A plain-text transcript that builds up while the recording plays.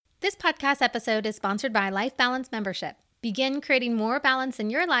podcast episode is sponsored by Life Balance Membership. Begin creating more balance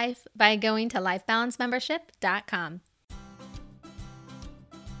in your life by going to lifebalancemembership.com.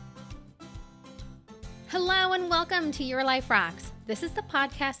 Hello and welcome to Your Life Rocks. This is the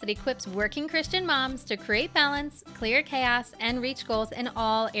podcast that equips working Christian moms to create balance, clear chaos, and reach goals in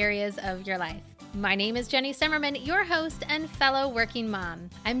all areas of your life. My name is Jenny Stemmerman, your host and fellow working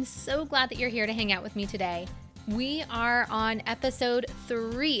mom. I'm so glad that you're here to hang out with me today. We are on episode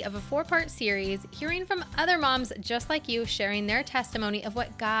 3 of a 4-part series, hearing from other moms just like you, sharing their testimony of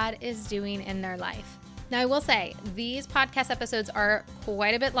what God is doing in their life. Now, I will say, these podcast episodes are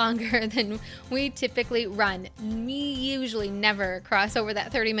quite a bit longer than we typically run. We usually never cross over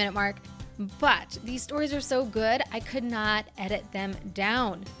that 30-minute mark, but these stories are so good, I could not edit them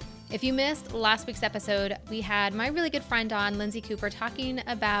down. If you missed last week's episode, we had my really good friend on, Lindsay Cooper, talking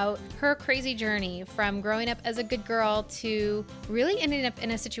about her crazy journey from growing up as a good girl to really ending up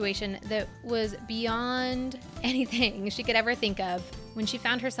in a situation that was beyond anything she could ever think of when she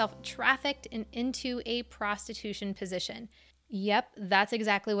found herself trafficked and into a prostitution position. Yep, that's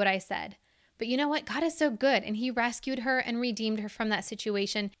exactly what I said. But you know what? God is so good, and He rescued her and redeemed her from that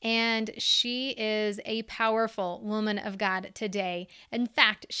situation, and she is a powerful woman of God today. In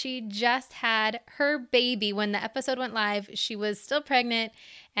fact, she just had her baby when the episode went live. She was still pregnant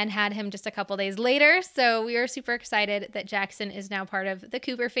and had him just a couple days later, so we are super excited that Jackson is now part of the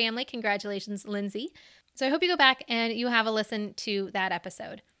Cooper family. Congratulations, Lindsay. So I hope you go back and you have a listen to that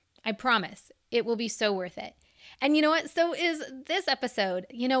episode. I promise it will be so worth it. And you know what? So is this episode.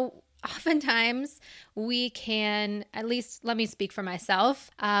 Oftentimes we can, at least let me speak for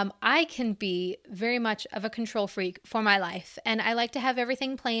myself, I can be very much of a control freak for my life. And I like to have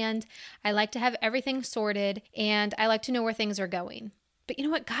everything planned. I like to have everything sorted. And I like to know where things are going. But you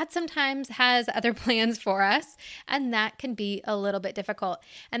know what? God sometimes has other plans for us. And that can be a little bit difficult.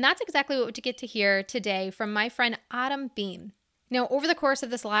 And that's exactly what we get to hear today from my friend Autumn Beam. Now, over the course of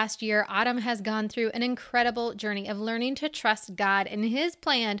this last year, Autumn has gone through an incredible journey of learning to trust God and His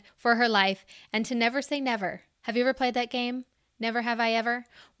plan for her life and to never say never. Have you ever played that game? Never Have I Ever?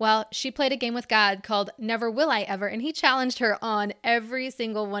 Well, she played a game with God called Never Will I Ever, and He challenged her on every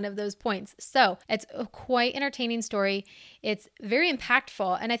single one of those points. So it's a quite entertaining story. It's very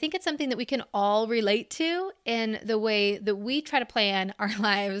impactful, and I think it's something that we can all relate to in the way that we try to plan our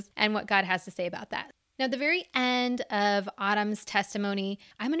lives and what God has to say about that. Now, at the very end of Autumn's testimony,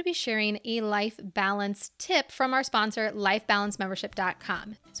 I'm going to be sharing a life balance tip from our sponsor,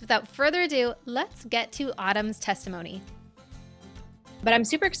 lifebalancemembership.com. So without further ado, let's get to Autumn's testimony. But I'm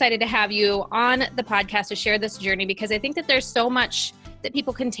super excited to have you on the podcast to share this journey because I think that there's so much that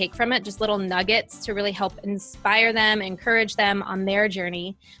people can take from it, just little nuggets to really help inspire them, encourage them on their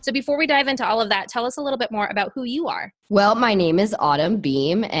journey. So before we dive into all of that, tell us a little bit more about who you are. Well, my name is Autumn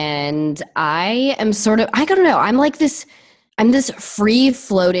Beam, and I am I don't know, I'm this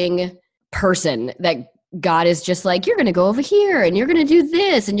free-floating person that God is just like, you're going to go over here, and you're going to do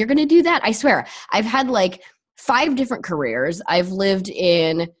this, and you're going to do that. I swear, I've had 5 different careers. I've lived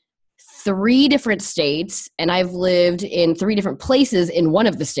in 3 different states, and I've lived in 3 different places in one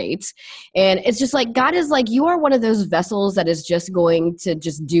of the states. And it's just like, God is like, you are one of those vessels that is just going to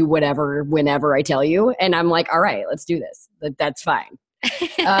just do whatever, whenever I tell you. And I'm like, all right, let's do this. That's fine.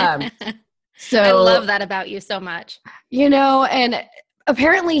 So I love that about you so much. And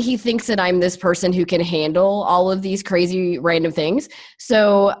apparently he thinks that I'm this person who can handle all of these crazy random things.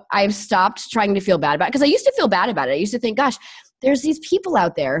 So I've stopped trying to feel bad about it, because I used to feel bad about it. I used to think, gosh, there's these people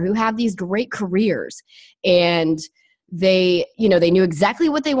out there who have these great careers, and they knew exactly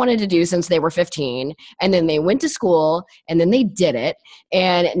what they wanted to do since they were 15, and then they went to school, and then they did it,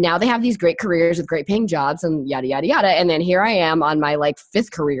 and now they have these great careers with great paying jobs and yada, yada, yada. And then here I am on my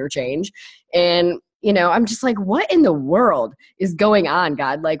 5th career change, and I'm just like, what in the world is going on,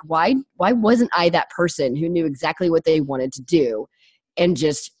 God? Why wasn't I that person who knew exactly what they wanted to do and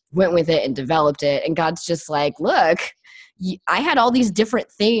just went with it and developed it? And God's just like, look, I had all these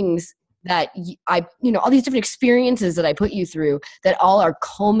different things that all these different experiences that I put you through that all are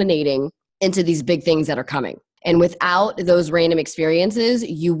culminating into these big things that are coming. And without those random experiences,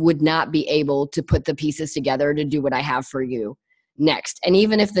 you would not be able to put the pieces together to do what I have for you next. And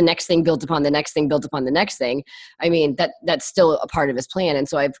even if the next thing built upon the next thing built upon the next thing, I mean, that's still a part of His plan. And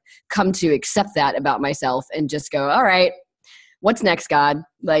so I've come to accept that about myself and just go, all right, what's next, God?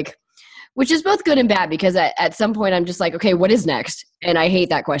 Which is both good and bad, because at some point I'm just like, okay, what is next? And I hate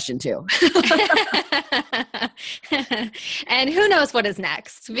that question too. And who knows what is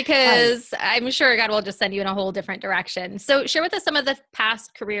next, because I'm sure God will just send you in a whole different direction. So share with us some of the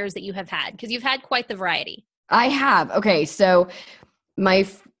past careers that you have had, because you've had quite the variety. I have. Okay. So my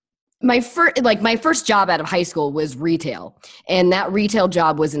my first job out of high school was retail, and that retail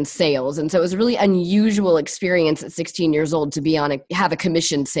job was in sales. And so it was a really unusual experience at 16 years old to have a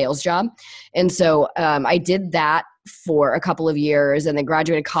commissioned sales job. And so I did that for a couple of years and then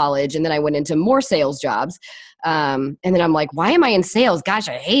graduated college. And then I went into more sales jobs. And then I'm like, why am I in sales? Gosh,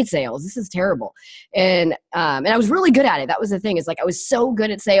 I hate sales. This is terrible. And I was really good at it. That was the thing, is like, I was so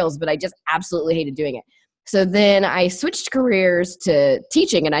good at sales, but I just absolutely hated doing it. So then I switched careers to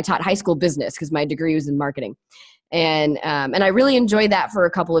teaching, and I taught high school business because my degree was in marketing. And I really enjoyed that for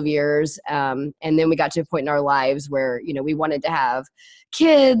a couple of years. And then we got to a point in our lives where, we wanted to have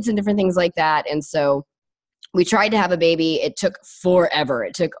kids and different things like that. And so we tried to have a baby. It took forever.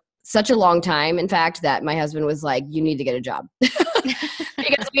 It took such a long time, in fact, that my husband was like, you need to get a job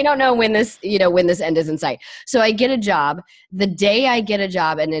because we don't know when this end is in sight. So I get a job. The day I get a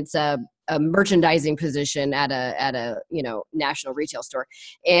job, and it's a merchandising position at a national retail store.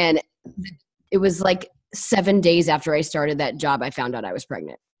 And it was like 7 days after I started that job, I found out I was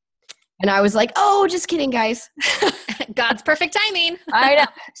pregnant. And I was like, oh, just kidding, guys. God's perfect timing. I know.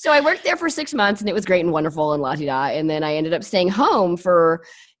 So I worked there for 6 months, and it was great and wonderful and la-di-da. And then I ended up staying home for,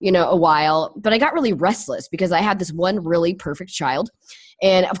 a while. But I got really restless because I had this one really perfect child.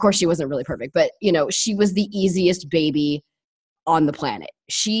 And of course, she wasn't really perfect, but, she was the easiest baby on the planet.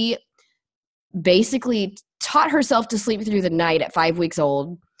 She basically taught herself to sleep through the night at 5 weeks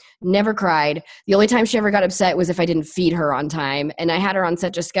old. Never cried. The only time she ever got upset was if I didn't feed her on time. And I had her on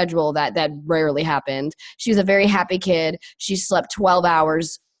such a schedule that rarely happened. She was a very happy kid. She slept 12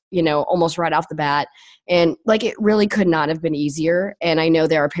 hours, almost right off the bat. And like, it really could not have been easier. And I know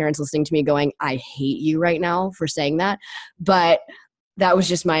there are parents listening to me going, I hate you right now for saying that. But that was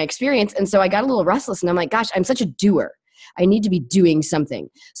just my experience. And so I got a little restless, and I'm like, gosh, I'm such a doer. I need to be doing something.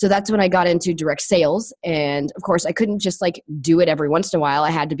 So that's when I got into direct sales. And of course, I couldn't just like do it every once in a while. I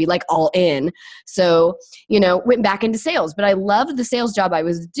had to be like all in. So, went back into sales. But I loved the sales job I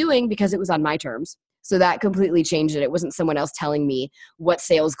was doing because it was on my terms. So that completely changed it. It wasn't someone else telling me what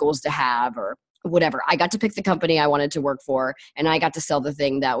sales goals to have or whatever. I got to pick the company I wanted to work for, and I got to sell the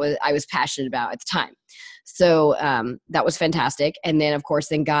thing that I was passionate about at the time. So that was fantastic. And then, of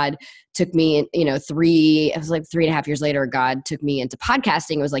course, God took me, it was like 3.5 years later, God took me into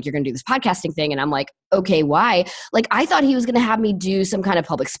podcasting. It was like, you're going to do this podcasting thing. And I'm like, okay, why? Like, I thought he was going to have me do some kind of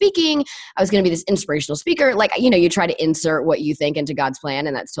public speaking. I was going to be this inspirational speaker. Like, you try to insert what you think into God's plan.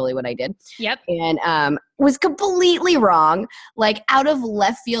 And that's totally what I did. Yep. And was completely wrong. Like, out of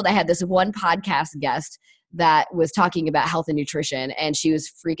left field, I had this one podcast guest that was talking about health and nutrition, and she was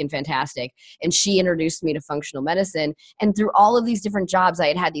freaking fantastic. And she introduced me to functional medicine. And through all of these different jobs,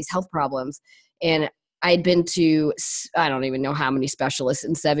 I had these health problems, and I had been to, I don't even know how many specialists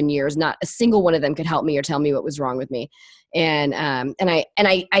in 7 years. Not a single one of them could help me or tell me what was wrong with me. And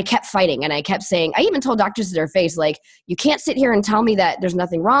I kept fighting, and I kept saying, I even told doctors to their face, like, you can't sit here and tell me that there's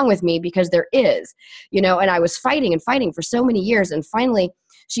nothing wrong with me, because there is, and I was fighting and fighting for so many years. And finally,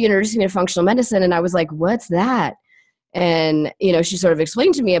 she introduced me to functional medicine, and I was like, what's that? And, she sort of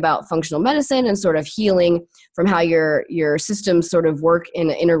explained to me about functional medicine and sort of healing from how your systems sort of work in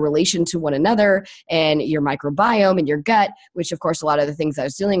interrelation to one another, and your microbiome and your gut, which of course, a lot of the things I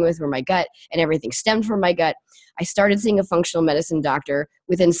was dealing with were my gut, and everything stemmed from my gut. I started seeing a functional medicine doctor.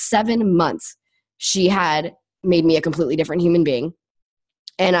 Within 7 months, she had made me a completely different human being.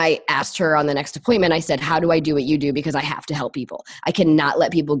 And I asked her on the next appointment, I said, how do I do what you do? Because I have to help people. I cannot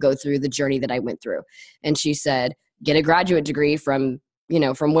let people go through the journey that I went through. And she said, get a graduate degree from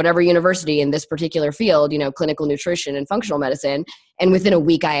whatever university in this particular field, clinical nutrition and functional medicine. And within a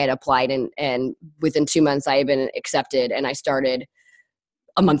week I had applied, and within 2 months I had been accepted, and I started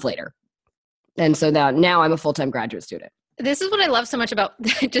a month later. And so now I'm a full-time graduate student. This is what I love so much about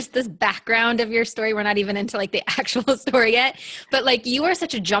just this background of your story. We're not even into like the actual story yet, but like, you are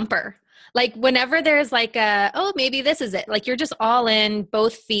such a jumper. Like, whenever there's like maybe this is it. Like, you're just all in,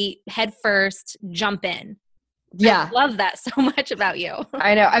 both feet, head first, jump in. Yeah. I love that so much about you.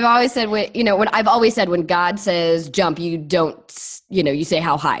 I know. I've always said when God says jump, you don't, you say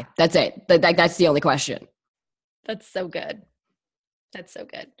how high. That's it. That's the only question. That's so good. That's so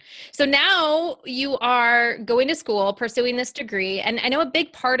good. So now you are going to school, pursuing this degree. And I know a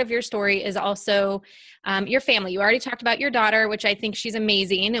big part of your story is also your family. You already talked about your daughter, which I think she's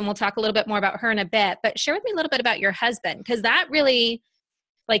amazing. And we'll talk a little bit more about her in a bit. But share with me a little bit about your husband, because that really,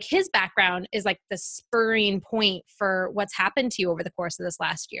 like, his background is like the spurring point for what's happened to you over the course of this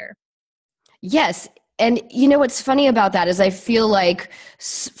last year. Yes. And you know what's funny about that is I feel like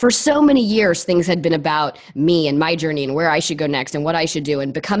for so many years things had been about me and my journey and where I should go next and what I should do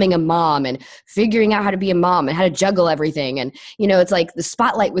and becoming a mom and figuring out how to be a mom and how to juggle everything. And it's like the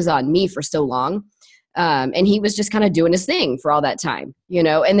spotlight was on me for so long. And he was just kind of doing his thing for all that time,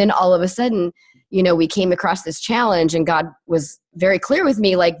 and then all of a sudden, we came across this challenge and God was very clear with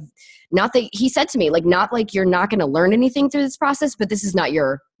me, like, not that he said to me, like, not like you're not going to learn anything through this process, but this is not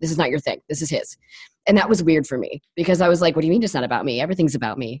your thing. This is his. And that was weird for me because I was like, what do you mean it's not about me? Everything's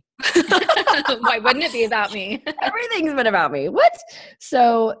about me. Why wouldn't it be about me? Everything's been about me. What?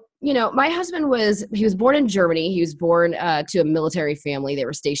 So, my husband was born in Germany. He was born to a military family. They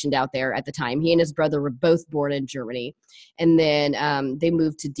were stationed out there at the time. He and his brother were both born in Germany. And then they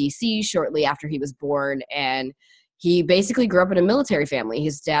moved to DC shortly after he was born. And he basically grew up in a military family.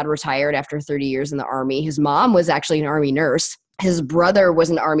 His dad retired after 30 years in the Army. His mom was actually an Army nurse. His brother was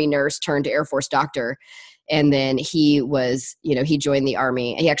an Army nurse turned Air Force doctor. And then he was, he joined the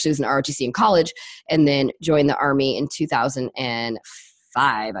Army. He actually was in ROTC in college and then joined the Army in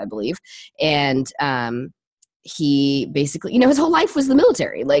 2005, I believe. And he basically, his whole life was the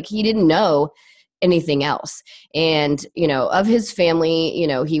military. Like, he didn't know anything else. And, of his family,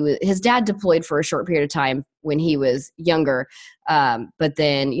 his dad deployed for a short period of time when he was younger. But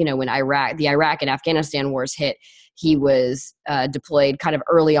then, when the Iraq and Afghanistan wars hit, he was deployed kind of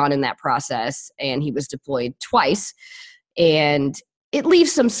early on in that process, and he was deployed twice. And it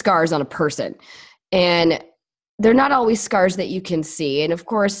leaves some scars on a person. And they're not always scars that you can see. And of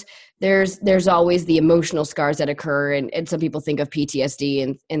course, there's always the emotional scars that occur. And some people think of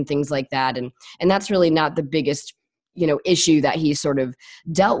PTSD and things like that. And that's really not the biggest, issue that he sort of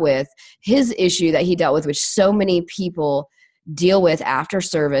dealt with. His issue that he dealt with, which so many people deal with after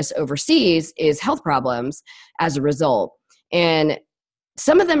service overseas, is health problems as a result. And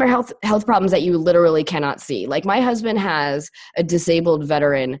some of them are health problems that you literally cannot see. Like, my husband has a disabled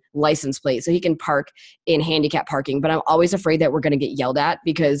veteran license plate, so he can park in handicap parking, but I'm always afraid that we're going to get yelled at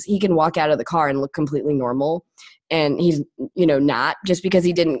because he can walk out of the car and look completely normal. And he's, not just because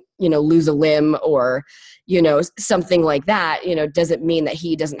he didn't, lose a limb or, something like that, doesn't mean that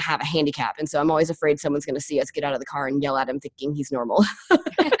he doesn't have a handicap. And so I'm always afraid someone's going to see us get out of the car and yell at him thinking he's normal,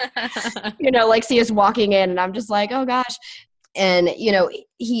 like see us walking in and I'm just like, oh gosh. And,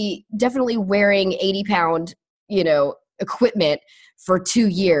 he definitely wearing 80-pound, equipment for 2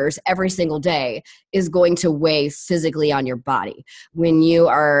 years every single day is going to weigh physically on your body. When you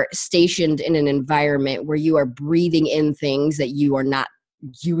are stationed in an environment where you are breathing in things that you are not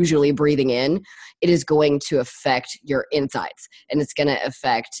usually breathing in, it is going to affect your insides, and it's going to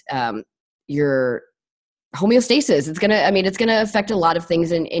affect your homeostasis. It's going to affect a lot of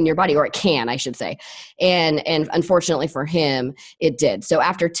things in your body, or it can, I should say. And unfortunately for him, it did. So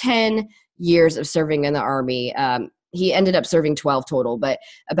after 10 years of serving in the Army, he ended up serving 12 total, but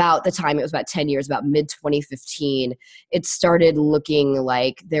about the time, it was about 10 years, about mid-2015, it started looking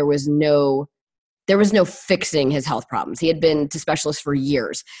like there was no fixing his health problems. He had been to specialists for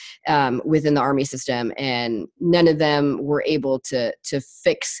years within the Army system, and none of them were able to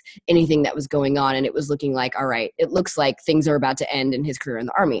fix anything that was going on. And it was looking like, all right, it looks like things are about to end in his career in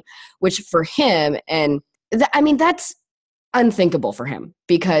the Army, which for him, that's unthinkable for him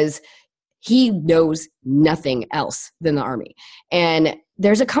because he knows nothing else than the Army. And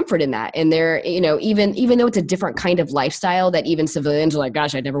there's a comfort in that. And there, even though it's a different kind of lifestyle that even civilians are like,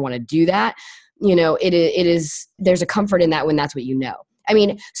 gosh, I'd never want to do that. It is, there's a comfort in that when that's what you know.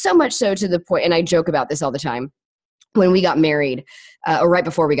 So much so to the point, and I joke about this all the time, when we got married, or right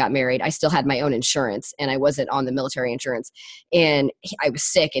before we got married, I still had my own insurance and I wasn't on the military insurance. And I was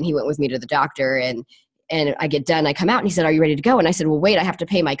sick and he went with me to the doctor and I get done, I come out and he said, are you ready to go? And I said, well, wait, I have to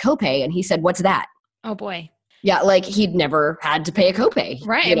pay my copay. And he said, what's that? Oh boy. Yeah. Like he'd never had to pay a copay.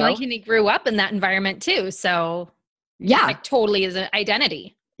 Right. And he grew up in that environment too. So yeah, like totally is an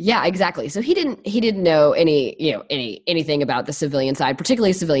identity. Yeah, exactly. So he didn't know anything about the civilian side,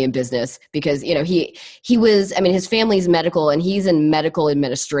 particularly civilian business, because he was, his family's medical and he's in medical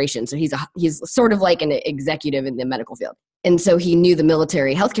administration, so he's sort of like an executive in the medical field. And so he knew the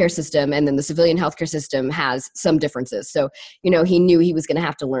military healthcare system and then the civilian healthcare system has some differences. So, he knew he was going to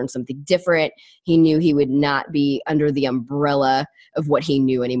have to learn something different. He knew he would not be under the umbrella of what he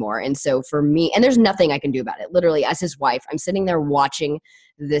knew anymore. And so for me, and there's nothing I can do about it. Literally, as his wife, I'm sitting there watching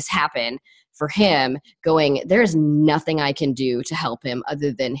this happen for him, going, there's nothing I can do to help him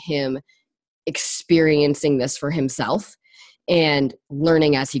other than him experiencing this for himself and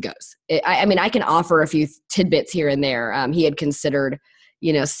learning as he goes. I can offer a few tidbits here and there. He had considered,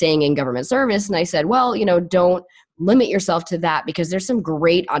 staying in government service. And I said, well, don't limit yourself to that, because there's some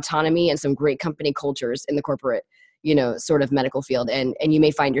great autonomy and some great company cultures in the corporate, sort of medical field. And you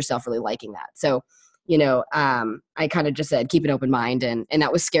may find yourself really liking that. So, I kind of just said, keep an open mind. And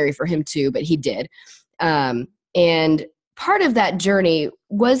that was scary for him too, but he did. And part of that journey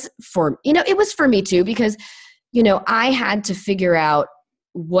was it was for me too, because, I had to figure out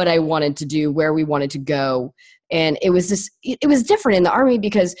what I wanted to do, where we wanted to go. And it was different in the Army,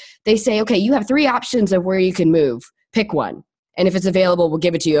 because they say, okay, you have 3 options of where you can move. Pick one. And if it's available, we'll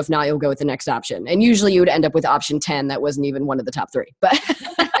give it to you. If not, you'll go with the next option. And usually you would end up with option 10. That wasn't even one of the top 3. But,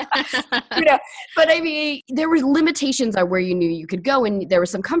 but I mean, there were limitations on where you knew you could go. And there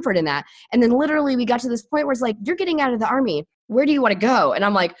was some comfort in that. And then literally we got to this point where it's like, you're getting out of the Army. Where do you want to go? And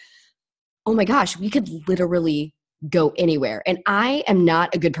I'm like, oh my gosh, we could literally go anywhere. And I am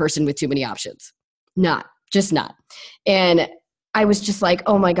not a good person with too many options. Just not. And I was just like,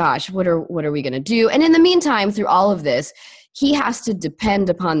 oh my gosh, what are we going to do? And in the meantime, through all of this, he has to depend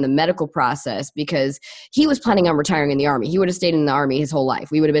upon the medical process, because he was planning on retiring in the Army. He would have stayed in the Army his whole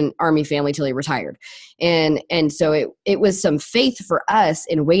life. We would have been Army family till he retired. And so it was some faith for us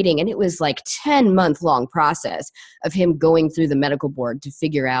in waiting. And it was like 10-month long process of him going through the medical board to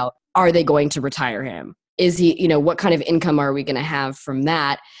figure out, are they going to retire him? Is he, what kind of income are we going to have from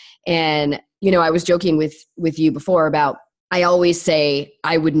that? And, I was joking with you before about, I always say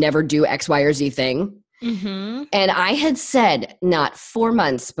I would never do X, Y, or Z thing. Mm-hmm. And I had said not 4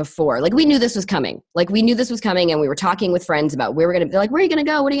 months before, like we knew this was coming. And we were talking with friends about where we're going to be. Like, where are you going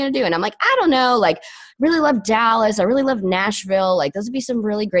to go? What are you going to do? And I'm like, I don't know. Like, really love Dallas. I really love Nashville. Like, those would be some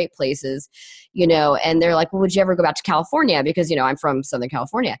really great places, and they're like, well, would you ever go back to California? Because, I'm from Southern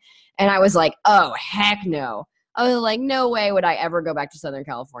California. And I was like, oh, heck no. I was like, no way would I ever go back to Southern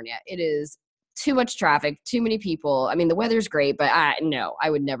California. It is too much traffic, too many people. I mean, the weather's great, but no, I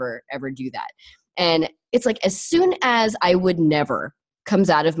would never, ever do that. And it's like, as soon as I would never comes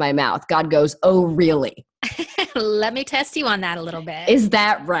out of my mouth, God goes, oh, really? Let me test you on that a little bit. Is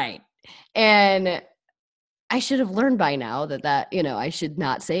that right? And I should have learned by now that I should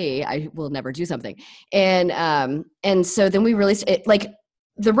not say I will never do something. And so then we really, like,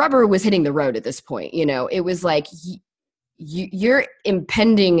 the rubber was hitting the road at this point. It was like, your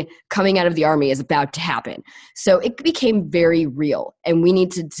impending coming out of the Army is about to happen. So it became very real, and we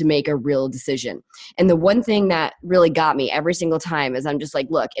needed to make a real decision. And the one thing that really got me every single time is I'm just like,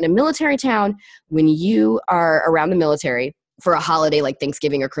 look, in a military town, when you are around the military for a holiday like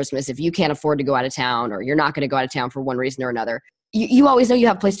Thanksgiving or Christmas, if you can't afford to go out of town, or you're not going to go out of town for one reason or another, you always know you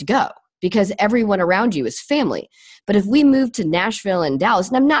have a place to go, because everyone around you is family. But if we move to Nashville and Dallas,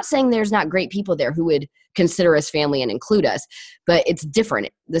 and I'm not saying there's not great people there who would consider us family and include us, but it's different,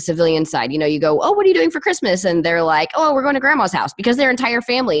 the civilian side. You go, oh, what are you doing for Christmas? And they're like, oh, we're going to grandma's house, because their entire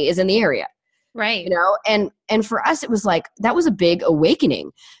family is in the area. Right. And for us, it was like, that was a big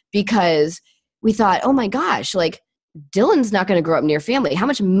awakening, because we thought, oh my gosh, like, Dylan's not going to grow up near family. How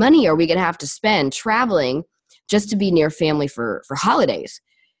much money are we going to have to spend traveling just to be near family for holidays?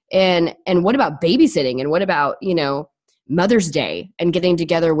 And what about babysitting? And what about, Mother's Day and getting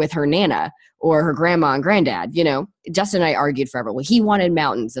together with her Nana or her grandma and granddad? Justin and I argued forever. Well, he wanted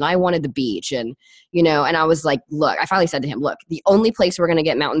mountains and I wanted the beach. And, and I was like, look, I finally said to him, look, the only place we're going to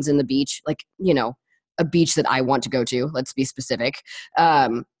get mountains in the beach, like, a beach that I want to go to, let's be specific,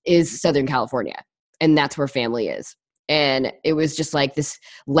 is Southern California. And that's where family is. And it was just like this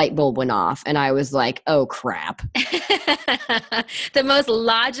light bulb went off, and I was like, oh, crap. The most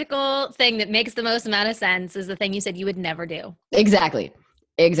logical thing that makes the most amount of sense is the thing you said you would never do. Exactly.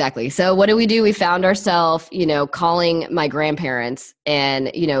 So what do? We found ourselves, calling my grandparents, and,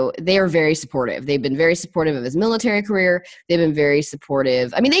 they are very supportive. They've been very supportive of his military career. They've been very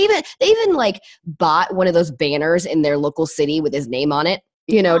supportive. I mean, they even like bought one of those banners in their local city with his name on it,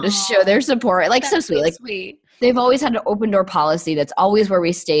 to show their support. Like, so sweet. Like, sweet. They've always had an open door policy. That's always where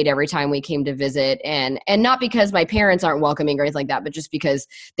we stayed every time we came to visit. And not because my parents aren't welcoming or anything like that, but just because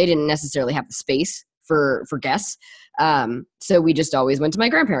they didn't necessarily have the space for guests. So we just always went to my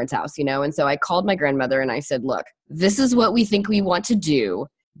grandparents' house, and so I called my grandmother and I said, look, this is what we think we want to do,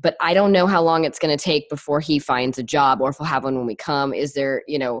 but I don't know how long it's going to take before he finds a job, or if we'll have one when we come. Is there,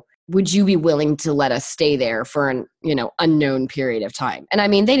 would you be willing to let us stay there for an, unknown period of time? And I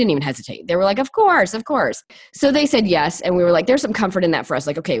mean, they didn't even hesitate. They were like, of course. So they said yes. And we were like, there's some comfort in that for us.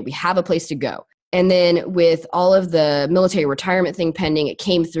 Like, okay, we have a place to go. And then with all of the military retirement thing pending, it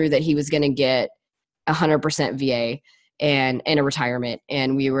came through that he was going to get 100% VA and a retirement.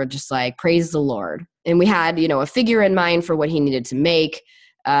 And we were just like, praise the Lord. And we had, a figure in mind for what he needed to make.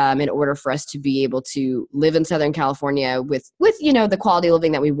 in order for us to be able to live in Southern California with the quality of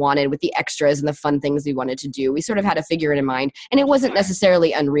living that we wanted, with the extras and the fun things we wanted to do. We sort of had to figure it in mind, and it wasn't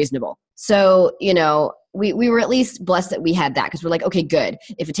necessarily unreasonable. So, we were at least blessed that we had that, because we're like, okay, good.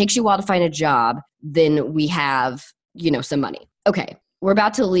 If it takes you a while to find a job, then we have, some money. Okay. We're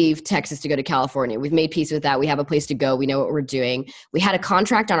about to leave Texas to go to California. We've made peace with that. We have a place to go. We know what we're doing. We had a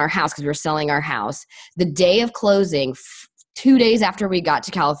contract on our house because we were selling our house. The day of closing, 2 days after we got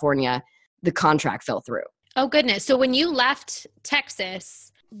to California, the contract fell through. Oh, goodness. So when you left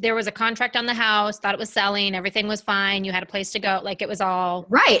Texas, there was a contract on the house, thought it was selling, everything was fine. You had a place to go. Like, it was all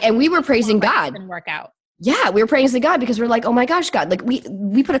right. And we were praising God. It didn't work out. Yeah, we were praising God because we're like, oh my gosh, God, like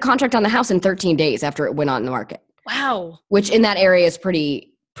we put a contract on the house in 13 days after it went on the market. Wow. Which in that area is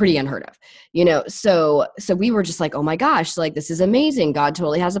pretty unheard of, so we were just like, oh my gosh, like, this is amazing. God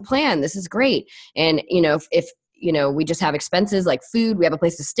totally has a plan. This is great. And, if we just have expenses like food, we have a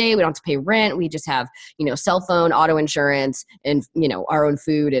place to stay. We don't have to pay rent. We just have, cell phone, auto insurance, and, our own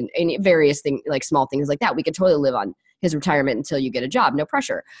food and various things, like small things like that. We could totally live on his retirement until you get a job. No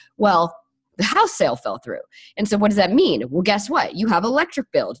pressure. Well, the house sale fell through. And so what does that mean? Well, guess what? You have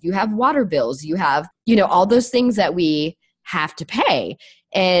electric bills, you have water bills, you have, all those things that we have to pay.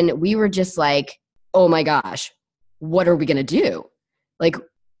 And we were just like, oh my gosh, what are we going to do? Like,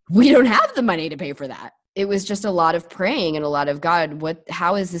 we don't have the money to pay for that. It was just a lot of praying and a lot of, God,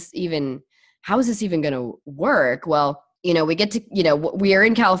 how is this even going to work? Well, we get to, we are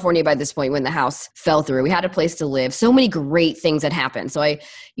in California by this point when the house fell through. We had a place to live. So many great things had happened. So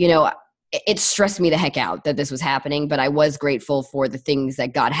it stressed me the heck out that this was happening, but I was grateful for the things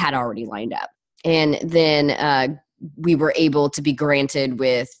that God had already lined up. And then we were able to be granted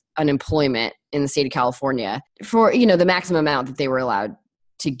with unemployment in the state of California for, the maximum amount that they were allowed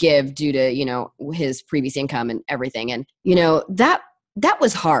to give due to, his previous income and everything. And, that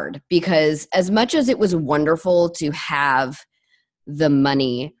was hard, because as much as it was wonderful to have the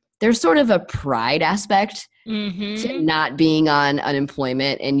money, there's sort of a pride aspect to not being on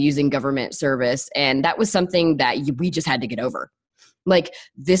unemployment and using government service. And that was something that we just had to get over. Like,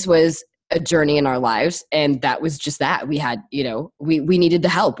 this was a journey in our lives, and that was just that. We had, we needed the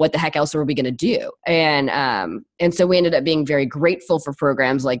help. What the heck else were we going to do? And so we ended up being very grateful for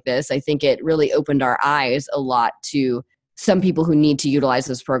programs like this. I think it really opened our eyes a lot to some people who need to utilize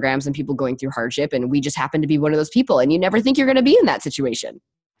those programs and people going through hardship. And we just happen to be one of those people. And you never think you're going to be in that situation.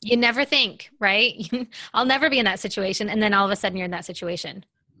 You never think, right? I'll never be in that situation. And then all of a sudden you're in that situation.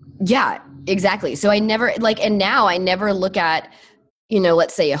 Yeah, exactly. So I never and now I never look at,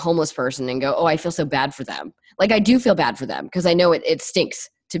 let's say a homeless person and go, oh, I feel so bad for them. Like, I do feel bad for them because I know it stinks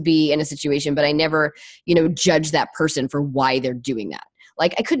to be in a situation, but I never, judge that person for why they're doing that.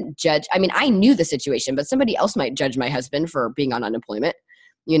 Like, I couldn't judge. I mean, I knew the situation, but somebody else might judge my husband for being on unemployment.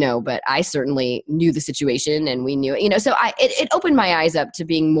 But I certainly knew the situation, and we knew it, so it opened my eyes up to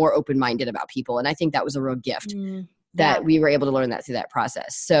being more open-minded about people. And I think that was a real gift that we were able to learn that through that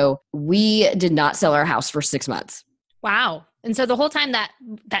process. So we did not sell our house for 6 months. Wow. And so the whole time that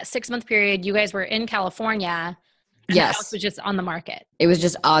 6-month period, you guys were in California, and yes, the house was just on the market. It was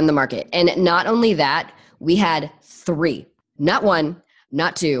just on the market. And not only that, we had 3, not 1,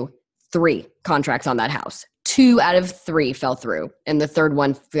 not 2, 3 contracts on that house. 2 out of 3 fell through. And the third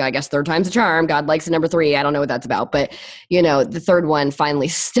one, I guess third time's a charm. God likes the number 3. I don't know what that's about, but the third one finally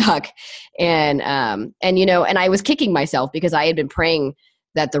stuck. And I was kicking myself because I had been praying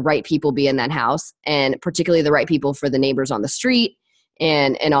that the right people be in that house, and particularly the right people for the neighbors on the street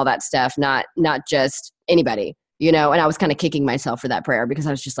and all that stuff, not just anybody. And I was kind of kicking myself for that prayer because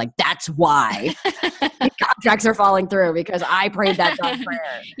I was just like, that's why the contracts are falling through, because I prayed that God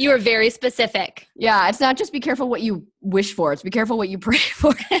prayer. You were very specific. Yeah. It's not just be careful what you wish for. It's be careful what you pray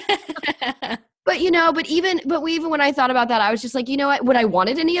for. But even when I thought about that, I was just like, you know what? Would I want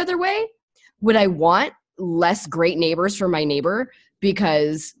it any other way? Would I want less great neighbors for my neighbor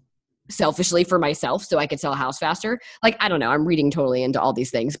because selfishly for myself so I could sell a house faster? Like, I don't know. I'm reading totally into all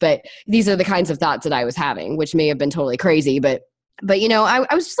these things, but these are the kinds of thoughts that I was having, which may have been totally crazy, but I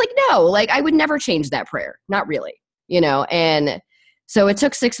was just like, no, like, I would never change that prayer. Not really, and so it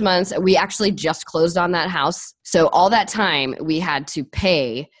took 6 months. We actually just closed on that house. So all that time we had to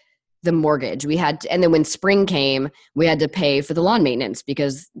pay the mortgage. And then when spring came, we had to pay for the lawn maintenance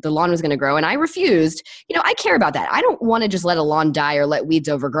because the lawn was going to grow. And I refused. I care about that. I don't want to just let a lawn die or let weeds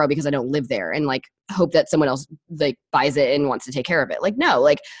overgrow because I don't live there and like hope that someone else like buys it and wants to take care of it. Like, no,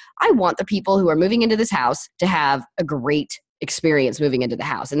 like, I want the people who are moving into this house to have a great experience moving into the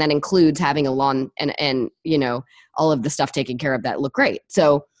house. And that includes having a lawn and all of the stuff taken care of that look great.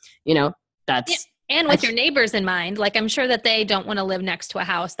 So, that's And with your neighbors in mind, like I'm sure that they don't want to live next to a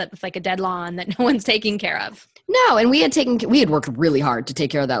house that's like a dead lawn that no one's taking care of. No, and we had worked really hard to take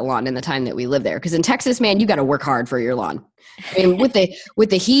care of that lawn in the time that we lived there. Because in Texas, man, you got to work hard for your lawn. I mean, with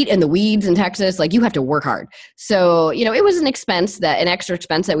the heat and the weeds in Texas, like you have to work hard. So, it was an extra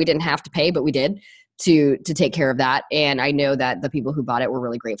expense that we didn't have to pay, but we did to take care of that. And I know that the people who bought it were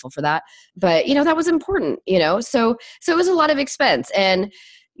really grateful for that. But, that was important, so it was a lot of expense. And,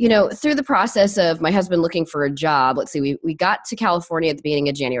 through the process of my husband looking for a job, let's see, we got to California at the beginning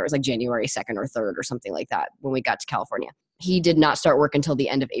of January. It was like January 2nd or 3rd or something like that when we got to California. He did not start work until the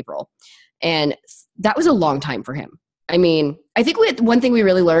end of April. And that was a long time for him. I mean, I think one thing we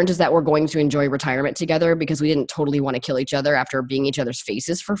really learned is that we're going to enjoy retirement together because we didn't totally want to kill each other after being each other's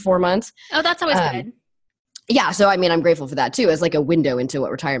faces for 4 months. Oh, that's always good. Yeah. So, I mean, I'm grateful for that too, as like a window into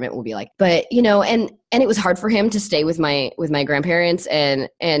what retirement will be like. But, and it was hard for him to stay with my grandparents and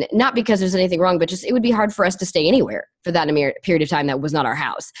not because there's anything wrong, but just it would be hard for us to stay anywhere for that period of time that was not our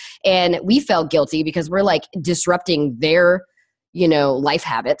house. And we felt guilty because we're like disrupting their, life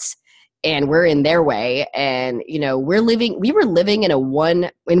habits and we're in their way. And, we were living in one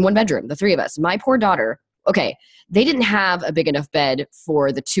bedroom, the three of us. My poor daughter. Okay, they didn't have a big enough bed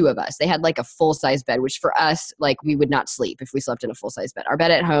for the two of us. They had like a full-size bed, which for us, like we would not sleep if we slept in a full-size bed. Our bed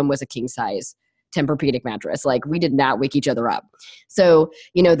at home was a king-size Tempur-Pedic mattress. Like we did not wake each other up. So,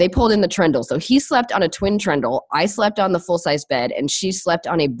 they pulled in the trundle. So he slept on a twin trundle. I slept on the full-size bed and she slept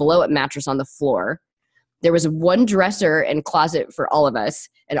on a blow-up mattress on the floor. There was one dresser and closet for all of us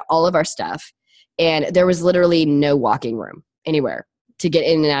and all of our stuff. And there was literally no walking room anywhere to get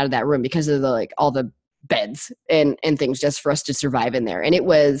in and out of that room because of all the beds and things just for us to survive in there. And it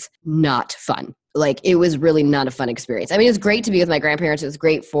was not fun. Like it was really not a fun experience. I mean, it was great to be with my grandparents. It was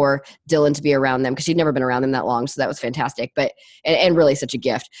great for Dylan to be around them because she'd never been around them that long. So that was fantastic, but, and really such a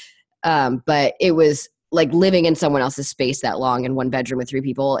gift. But it was like living in someone else's space that long in one bedroom with three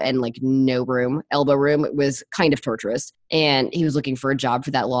people and like no room, elbow room. It was kind of torturous. And he was looking for a job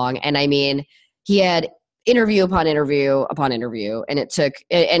for that long. And I mean, he had interview upon interview upon interview.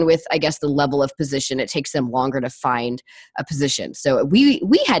 And with, I guess, the level of position, it takes them longer to find a position. So we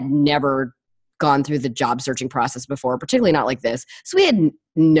had never gone through the job searching process before, particularly not like this. So we had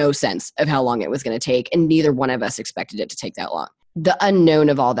no sense of how long it was going to take. And neither one of us expected it to take that long. The unknown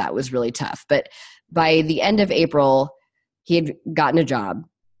of all that was really tough. But by the end of April, he had gotten a job.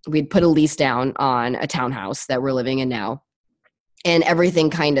 We'd put a lease down on a townhouse that we're living in now. And everything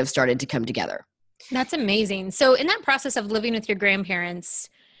kind of started to come together. That's amazing. So in that process of living with your grandparents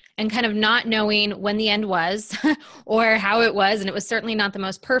and kind of not knowing when the end was or how it was, and it was certainly not the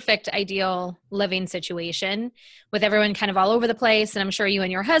most perfect, ideal living situation with everyone kind of all over the place. And I'm sure you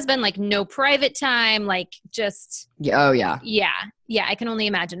and your husband, like no private time, like just. Oh, yeah. Yeah. I can only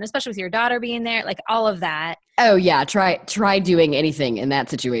imagine, especially with your daughter being there, like all of that. Oh, yeah. Try doing anything in that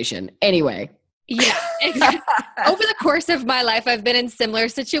situation. Anyway. Yeah, exactly. Over the course of my life, I've been in similar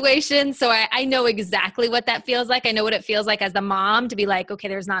situations. So I know exactly what that feels like. I know what it feels like as the mom to be like, okay,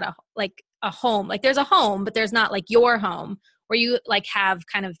 there's not a home. Like there's a home, but there's not like your home where you like have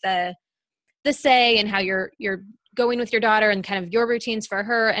kind of the say and how you're going with your daughter and kind of your routines for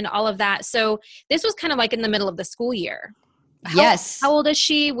her and all of that. So this was kind of like in the middle of the school year. Yes. How old is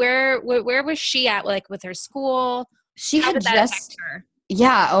she? Where was she at, like with her school? How did that affect her?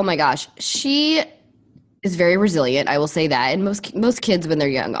 Yeah. Oh my gosh. She is very resilient. I will say that. And most kids when they're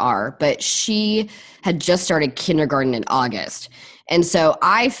young are, but she had just started kindergarten in August. And so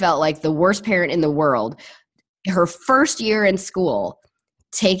I felt like the worst parent in the world, her first year in school,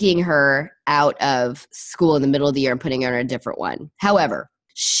 taking her out of school in the middle of the year and putting her in a different one. However,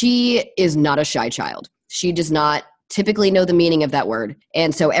 she is not a shy child. She does not typically know the meaning of that word.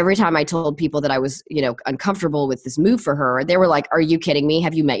 And so every time I told people that I was, uncomfortable with this move for her, they were like, "Are you kidding me?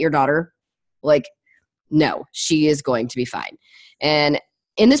 Have you met your daughter?" Like, no, she is going to be fine. And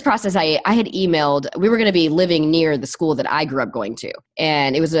in this process, I had emailed, we were going to be living near the school that I grew up going to.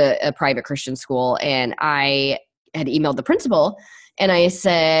 And it was a private Christian school. And I had emailed the principal and I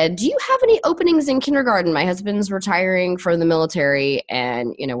said, "Do you have any openings in kindergarten? My husband's retiring from the military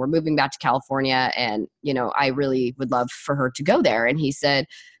and, we're moving back to California and, I really would love for her to go there." And he said,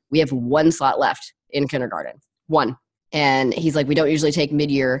 "We have one slot left in kindergarten, one." And he's like, "We don't usually take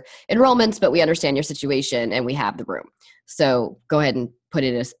mid-year enrollments, but we understand your situation and we have the room. So go ahead and put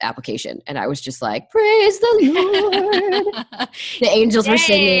in this application." And I was just like, praise the Lord. The angels were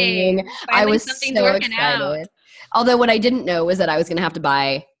singing. I was so excited. Out. Although what I didn't know was that I was going to have to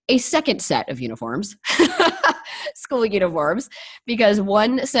buy a second set of uniforms, school uniforms, because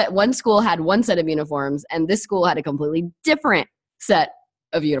one school had one set of uniforms and this school had a completely different set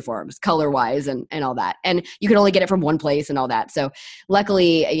of uniforms, color-wise and all that. And you could only get it from one place and all that. So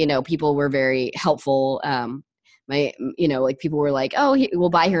luckily, people were very helpful. People were like, oh, we'll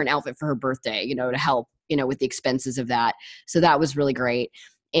buy her an outfit for her birthday, to help, with the expenses of that. So that was really great.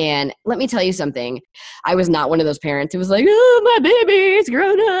 And let me tell you something. I was not one of those parents who was like, oh, my baby's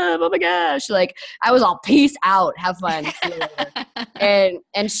grown up. Oh my gosh. Like I was all peace out. Have fun.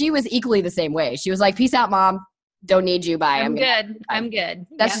 and she was equally the same way. She was like, peace out, mom. Don't need you. Bye. I'm good. I'm good.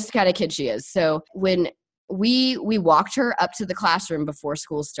 That's just the kind of kid she is. So when we walked her up to the classroom before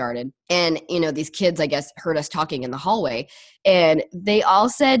school started, and these kids, I guess, heard us talking in the hallway, and they all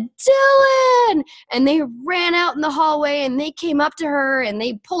said, Dylan, and they ran out in the hallway and they came up to her and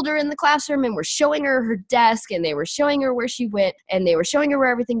they pulled her in the classroom and were showing her desk, and they were showing her where she went, and they were showing her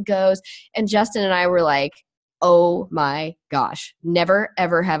where everything goes. And Justin and I were like, oh my gosh, never,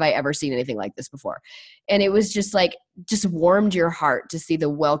 ever have I ever seen anything like this before. And it was just warmed your heart to see the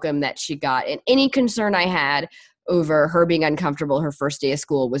welcome that she got. And any concern I had over her being uncomfortable her first day of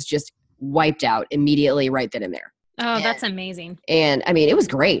school was just wiped out immediately right then and there. Oh, that's amazing. And I mean, it was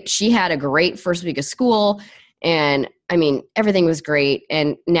great. She had a great first week of school. And I mean, everything was great.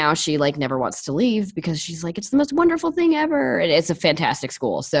 And now she never wants to leave because she's like, it's the most wonderful thing ever. And it's a fantastic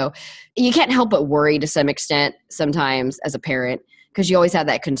school. So you can't help but worry to some extent sometimes as a parent, because you always have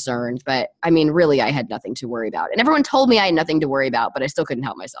that concern. But I mean, really, I had nothing to worry about. And everyone told me I had nothing to worry about, but I still couldn't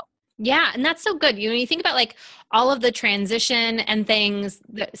help myself. Yeah. And that's so good. You think about all of the transition and things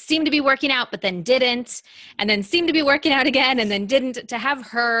that seem to be working out, but then didn't, and then seemed to be working out again, and then didn't, to have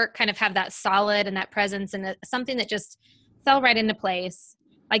her kind of have that solid and that presence and something that just fell right into place.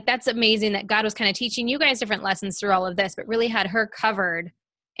 That's amazing that God was kind of teaching you guys different lessons through all of this, but really had her covered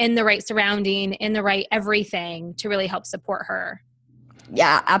in the right surrounding, in the right everything to really help support her.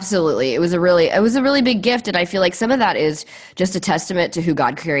 Yeah, absolutely. It was a really big gift. And I feel like some of that is just a testament to who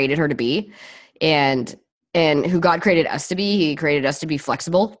God created her to be and who God created us to be. He created us to be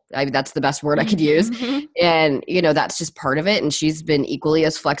flexible. That's the best word I could use. Mm-hmm. And, that's just part of it. And she's been equally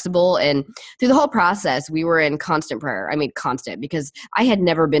as flexible. And through the whole process, we were in constant prayer. I mean, constant, because I had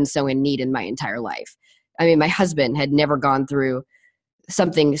never been so in need in my entire life. I mean, my husband had never gone through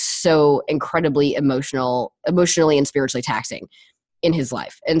something so incredibly emotionally and spiritually taxing in his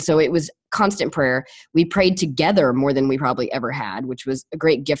life. And so it was constant prayer. We prayed together more than we probably ever had, which was a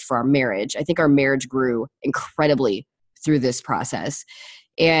great gift for our marriage. I think our marriage grew incredibly through this process.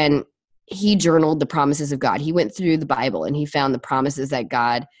 And he journaled the promises of God. He went through the Bible and he found the promises that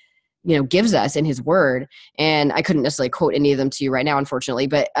God, gives us in his word. And I couldn't necessarily quote any of them to you right now, unfortunately,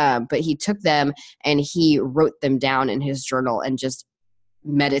 but he took them and he wrote them down in his journal and just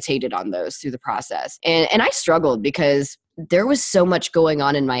meditated on those through the process. And I struggled because there was so much going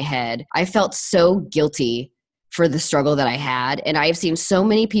on in my head. I felt so guilty for the struggle that I had. And I've seen so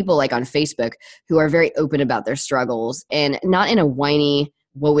many people on Facebook who are very open about their struggles, and not in a whiny,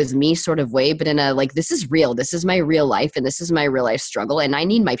 woe is me sort of way, but in a this is real. This is my real life and this is my real life struggle. And I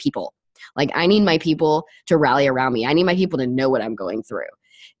need my people. I need my people to rally around me. I need my people to know what I'm going through.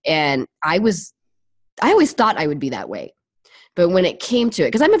 And I always thought I would be that way. But when it came to it,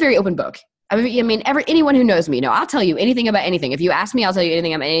 because I'm a very open book. Anyone who knows me, I'll tell you anything about anything. If you ask me, I'll tell you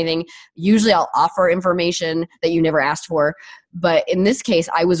anything about anything. Usually I'll offer information that you never asked for. But in this case,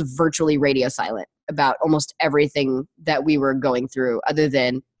 I was virtually radio silent about almost everything that we were going through, other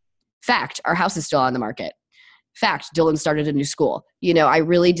than fact, our house is still on the market. Fact, Dylan started a new school. I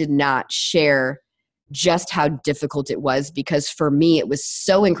really did not share just how difficult it was, because for me, it was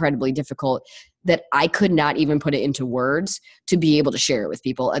so incredibly difficult that I could not even put it into words to be able to share it with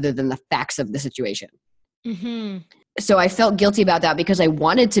people other than the facts of the situation. Mm-hmm. So I felt guilty about that because I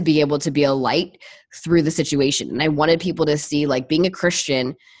wanted to be able to be a light through the situation. And I wanted people to see being a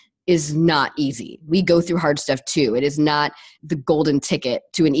Christian is not easy. We go through hard stuff too. It is not the golden ticket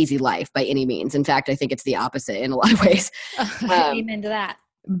to an easy life by any means. In fact, I think it's the opposite in a lot of ways. Amen to that.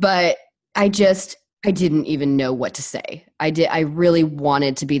 But I didn't even know what to say. I really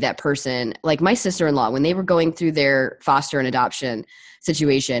wanted to be that person. Like my sister-in-law, when they were going through their foster and adoption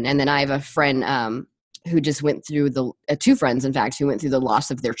situation. And then I have a friend who just went through two friends, in fact, who went through the loss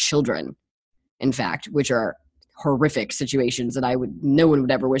of their children, in fact, which are horrific situations that no one would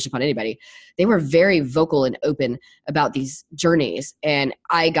ever wish upon anybody. They were very vocal and open about these journeys. And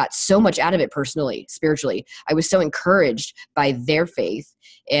I got so much out of it personally, spiritually. I was so encouraged by their faith.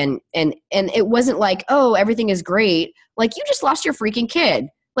 And it wasn't like, oh, everything is great. You just lost your freaking kid.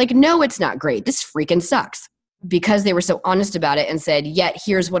 No, it's not great. This freaking sucks. Because they were so honest about it and said, yet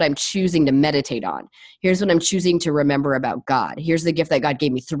here's what I'm choosing to meditate on. Here's what I'm choosing to remember about God. Here's the gift that God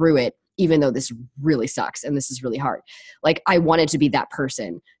gave me through it. even though this really sucks and this is really hard. Like I wanted to be that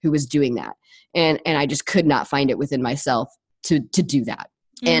person who was doing that. And I just could not find it within myself to do that.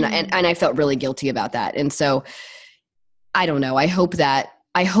 And I felt really guilty about that. And so I don't know. I hope that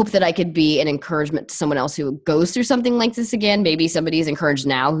I could be an encouragement to someone else who goes through something like this again. Maybe somebody's encouraged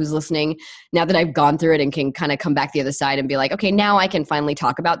now who's listening, now that I've gone through it and can kind of come back the other side and be like, okay, now I can finally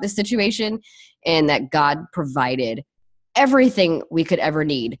talk about this situation, and that God provided everything we could ever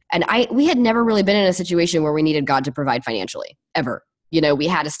need. And we had never really been in a situation where we needed God to provide financially, ever. We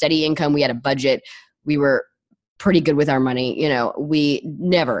had a steady income, we had a budget, we were pretty good with our money, we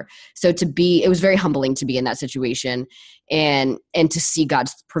never. So it was very humbling to be in that situation, and to see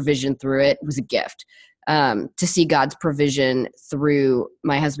God's provision through it was a gift. To see God's provision through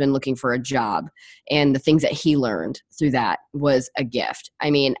my husband looking for a job and the things that he learned through that was a gift. I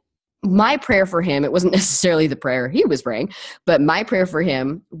mean, my prayer for him, it wasn't necessarily the prayer he was praying, but my prayer for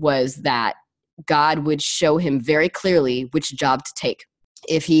him was that God would show him very clearly which job to take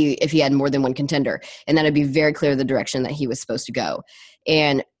if he had more than one contender, and that it'd be very clear the direction that he was supposed to go.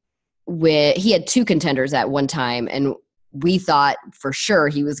 And he had 2 contenders at one time, and we thought for sure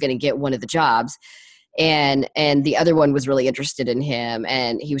he was going to get one of the jobs. And the other one was really interested in him.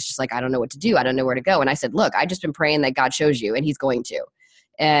 And he was just like, I don't know what to do. I don't know where to go. And I said, look, I just been praying that God shows you, and he's going to.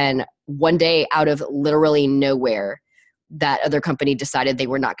 And one day, out of literally nowhere, that other company decided they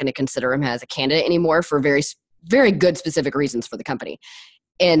were not going to consider him as a candidate anymore for very, very good specific reasons for the company.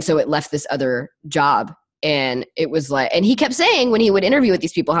 And so it left this other job. And it was like, and he kept saying when he would interview with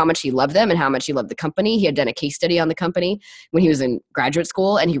these people how much he loved them and how much he loved the company. He had done a case study on the company when he was in graduate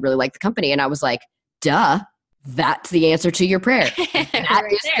school, and he really liked the company. And I was like, duh, that's the answer to your prayer.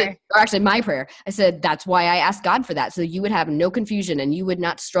 Or actually my prayer. I said, that's why I asked God for that. So you would have no confusion and you would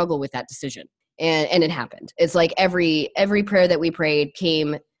not struggle with that decision. And it happened. It's like every prayer that we prayed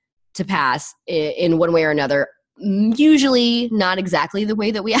came to pass in one way or another, usually not exactly the way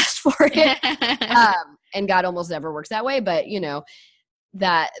that we asked for it. And God almost never works that way, but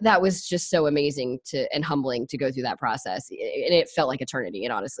that was just so amazing and humbling to go through that process. And it felt like eternity.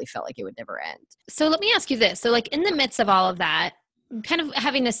 It honestly felt like it would never end. So let me ask you this. So like in the midst of all of that, kind of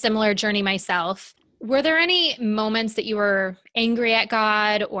having a similar journey myself, were there any moments that you were angry at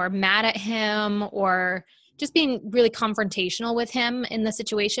God or mad at him or just being really confrontational with him in the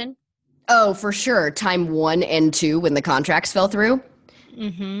situation? Oh, for sure. Time 1 and 2, when the contracts fell through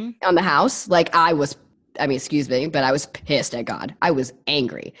on the house, like excuse me, but I was pissed at God. I was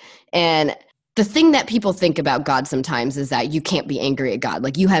angry. And the thing that people think about God sometimes is that you can't be angry at God.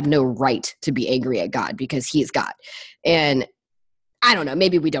 Like you have no right to be angry at God because he is God. And I don't know,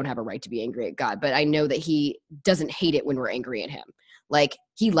 maybe we don't have a right to be angry at God, but I know that he doesn't hate it when we're angry at him. Like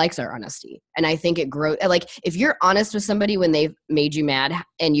he likes our honesty. And I think it grows. Like if you're honest with somebody when they've made you mad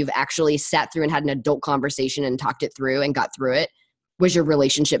and you've actually sat through and had an adult conversation and talked it through and got through it, was your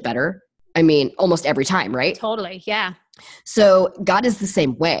relationship better? I mean, almost every time, right? Totally. Yeah. So God is the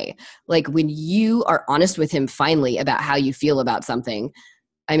same way. Like when you are honest with him finally about how you feel about something,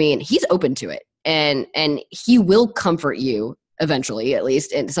 I mean, he's open to it and he will comfort you eventually, at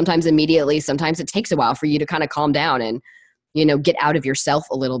least. And sometimes immediately, sometimes it takes a while for you to kind of calm down and, get out of yourself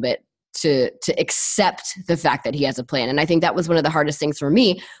a little bit to accept the fact that he has a plan. And I think that was one of the hardest things for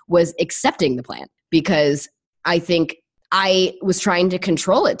me was accepting the plan, because I think I was trying to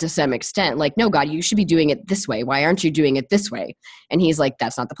control it to some extent. Like, no, God, you should be doing it this way. Why aren't you doing it this way? And he's like,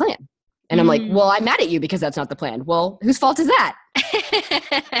 that's not the plan. And I'm like, well, I'm mad at you because that's not the plan. Well, whose fault is that?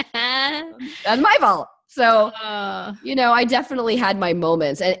 That's my fault. So, I definitely had my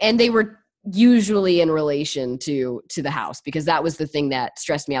moments and they were usually in relation to the house, because that was the thing that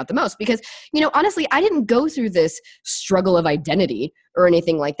stressed me out the most. Because, honestly, I didn't go through this struggle of identity or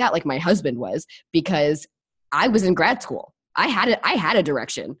anything like that, like my husband was, because I was in grad school. I had a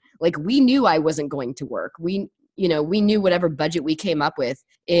direction. Like we knew I wasn't going to work. We knew whatever budget we came up with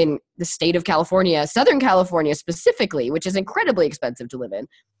in the state of California, Southern California specifically, which is incredibly expensive to live in.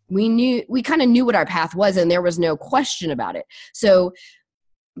 We kind of knew what our path was, and there was no question about it. So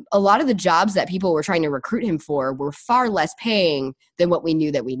a lot of the jobs that people were trying to recruit him for were far less paying than what we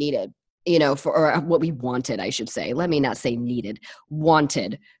knew that we needed, or what we wanted, I should say. Let me not say needed,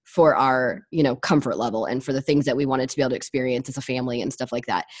 wanted for our, comfort level and for the things that we wanted to be able to experience as a family and stuff like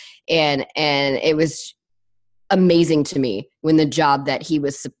that. And it was amazing to me when the job that he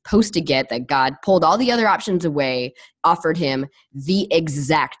was supposed to get, that God pulled all the other options away, offered him the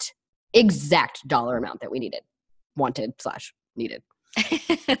exact dollar amount that we wanted/needed.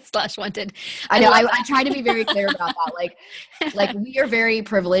 Slash wanted. I know. I try to be very clear about that. Like we are very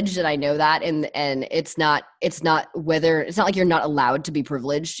privileged, and I know that. And it's not like you're not allowed to be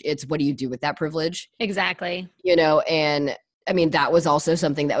privileged. It's what do you do with that privilege? Exactly. And I mean, that was also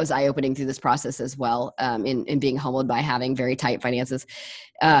something that was eye-opening through this process as well, in being humbled by having very tight finances.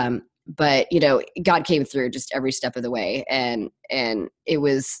 But God came through just every step of the way, and it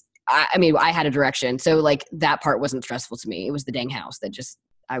was. I mean, I had a direction, so like that part wasn't stressful to me. It was the dang house that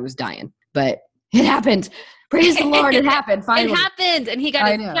I was dying, but it happened. Praise the Lord, it happened. Finally, it happened, and he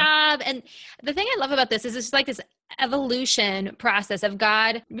got his job. And the thing I love about this is it's like this evolution process of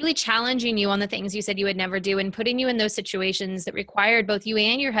God really challenging you on the things you said you would never do, and putting you in those situations that required both you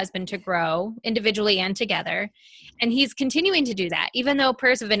and your husband to grow individually and together. And he's continuing to do that, even though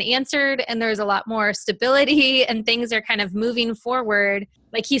prayers have been answered and there's a lot more stability and things are kind of moving forward.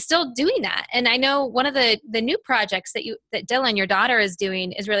 Like he's still doing that. And I know one of the new projects that Dylan, your daughter, is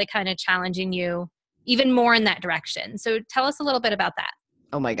doing is really kind of challenging you even more in that direction. So tell us a little bit about that.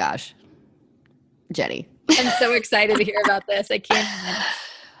 Oh my gosh, Jenny. I'm so excited to hear about this. I can't.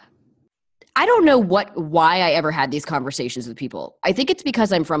 I don't know why I ever had these conversations with people. I think it's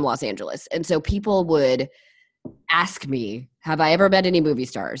because I'm from Los Angeles. And so people would ask me, have I ever met any movie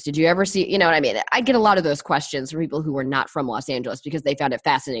stars? Did you ever see, you know what I mean? I get a lot of those questions from people who were not from Los Angeles because they found it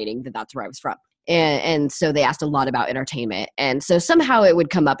fascinating that that's where I was from. And so they asked a lot about entertainment. And so somehow it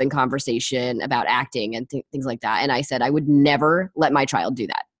would come up in conversation about acting and things like that. And I said, I would never let my child do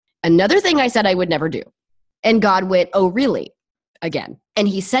that. Another thing I said I would never do. And God went, oh, really? Again. And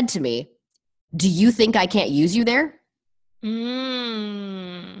he said to me, do you think I can't use you there?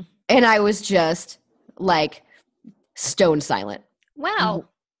 And I was just like stone silent. Wow.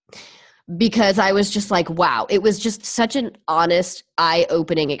 Because I was just like, wow. It was just such an honest,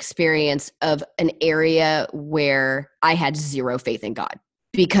 eye-opening experience of an area where I had zero faith in God.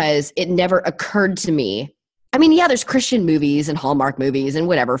 Because it never occurred to me. I mean, yeah, there's Christian movies and Hallmark movies and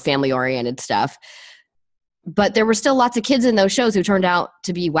whatever, family-oriented stuff. But there were still lots of kids in those shows who turned out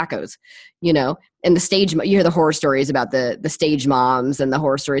to be wackos, and the stage, you hear the horror stories about the stage moms and the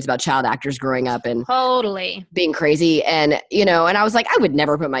horror stories about child actors growing up and totally being crazy. And, and I was like, I would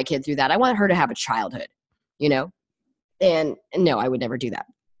never put my kid through that. I want her to have a childhood, and no, I would never do that.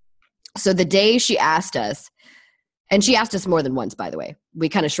 So the day she asked us, and she asked us more than once, by the way, we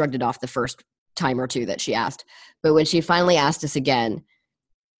kind of shrugged it off the first time or two that she asked. But when she finally asked us again,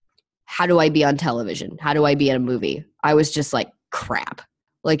 how do I be on television? How do I be in a movie? I was just like, crap.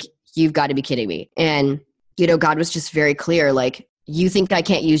 Like, you've got to be kidding me. And, God was just very clear. Like, you think I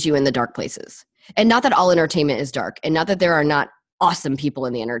can't use you in the dark places. And not that all entertainment is dark, and not that there are not awesome people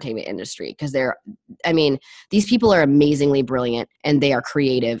in the entertainment industry, because these people are amazingly brilliant and they are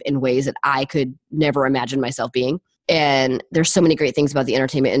creative in ways that I could never imagine myself being. And there's so many great things about the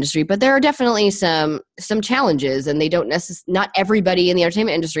entertainment industry, but there are definitely some challenges, and they don't not everybody in the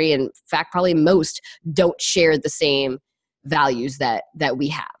entertainment industry, in fact, probably most, don't share the same values that we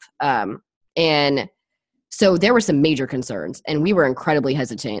have. And so there were some major concerns, and we were incredibly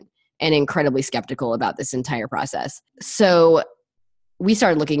hesitant and incredibly skeptical about this entire process. So we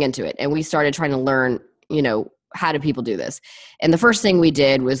started looking into it, and we started trying to learn, how do people do this? And the first thing we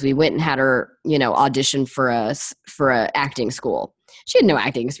did was we went and had her, audition for a acting school. She had no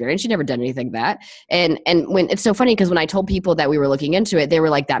acting experience. She'd never done anything like that. And when it's so funny, because when I told people that we were looking into it, they were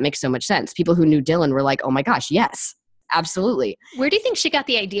like, that makes so much sense. People who knew Dylan were like, oh my gosh, yes, absolutely. Where do you think she got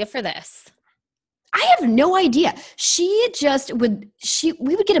the idea for this? I have no idea. We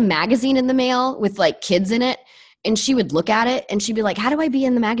would get a magazine in the mail with like kids in it. And she would look at it and she'd be like, how do I be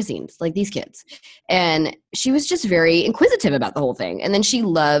in the magazines like these kids? And she was just very inquisitive about the whole thing. And then she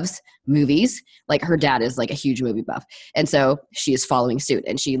loves movies. Like, her dad is like a huge movie buff. And so she is following suit,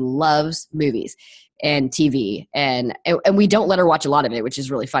 and she loves movies and TV. And we don't let her watch a lot of it, which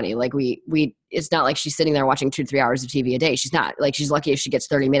is really funny. Like it's not like she's sitting there watching 2 to 3 hours of TV a day. She's not. Like, she's lucky if she gets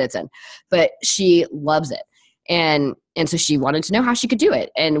 30 minutes in, but she loves it. And so she wanted to know how she could do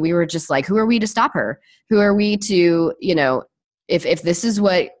it. And we were just like, who are we to stop her? Who are we to, if this is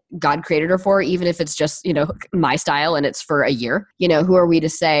what God created her for, even if it's just, my style and it's for a year, who are we to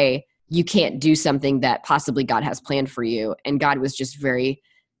say you can't do something that possibly God has planned for you? And God was just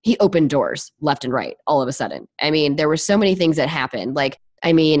he opened doors left and right all of a sudden. I mean, there were so many things that happened. Like,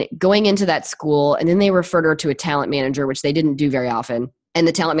 going into that school, and then they referred her to a talent manager, which they didn't do very often. And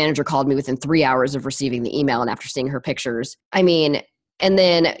the talent manager called me within 3 hours of receiving the email and after seeing her pictures. And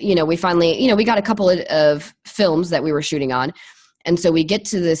then, we finally, we got a couple of films that we were shooting on. And so we get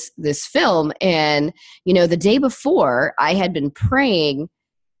to this film, and, the day before, I had been praying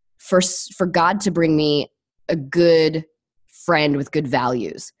for God to bring me a good friend with good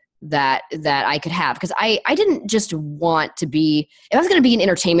values that I could have. Because I didn't just want to be, if I was going to be in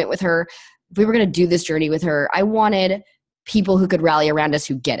entertainment with her, if we were going to do this journey with her, I wanted people who could rally around us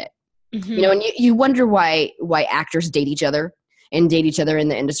who get it. Mm-hmm. You know, and you wonder why actors date each other and date each other in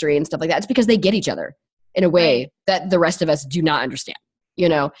the industry and stuff like that. It's because they get each other in a way that the rest of us do not understand, you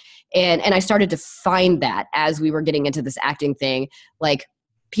know? And I started to find that as we were getting into this acting thing, like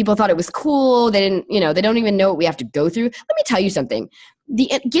people thought it was cool. They didn't, you know, they don't even know what we have to go through. Let me tell you something.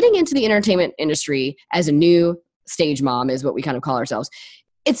 Getting into the entertainment industry as a new stage mom is what we kind of call ourselves.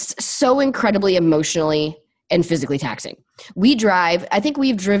 It's so incredibly emotionally and physically taxing. I think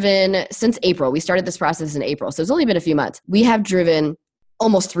we've driven since April. We started this process in April. So it's only been a few months. We have driven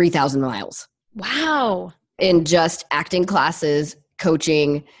almost 3,000 miles. Wow. In just acting classes,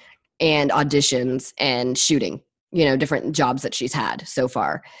 coaching, and auditions and shooting, you know, different jobs that she's had so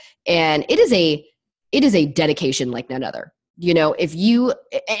far. And it is a dedication like none other. You know, you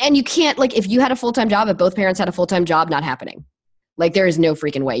can't, like, if you had a full-time job, if both parents had a full-time job, not happening. Like, there is no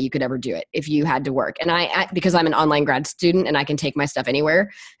freaking way you could ever do it if you had to work. And I because I'm an online grad student and I can take my stuff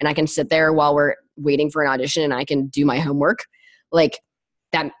anywhere and I can sit there while we're waiting for an audition and I can do my homework, like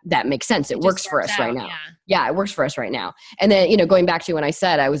that makes sense. It works for us right now. Yeah, it works for us right now. And then, you know, going back to when I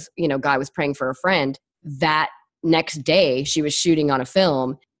said God was praying for a friend, that next day she was shooting on a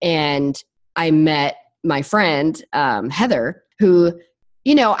film and I met my friend, Heather, who,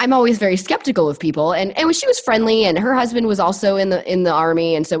 you know, I'm always very skeptical of people. And she was friendly and her husband was also in the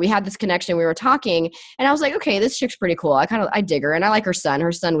army. And so we had this connection. We were talking and I was like, okay, this chick's pretty cool. I dig her. And I like her son.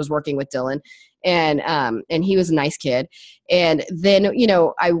 Her son was working with Dylan and he was a nice kid. And then, you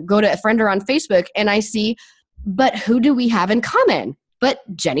know, I go to friend her on Facebook and I see, but who do we have in common? But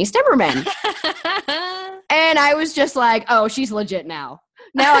Jenny Stemmerman. And I was just like, oh, she's legit now.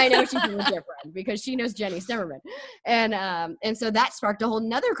 Now I know she's a legit friend because she knows Jenny Stemmerman. And so that sparked a whole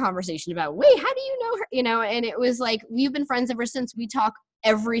nother conversation about, wait, how do you know her? You know, and it was like, we've been friends ever since. We talk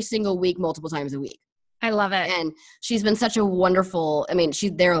every single week, multiple times a week. I love it. And she's been such a wonderful, I mean,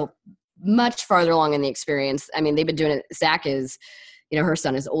 they're much farther along in the experience. I mean, they've been doing it. Zach is, you know, her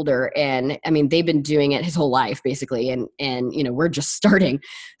son is older and I mean, they've been doing it his whole life basically. And, you know, we're just starting.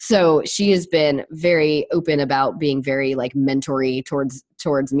 So she has been very open about being very like mentory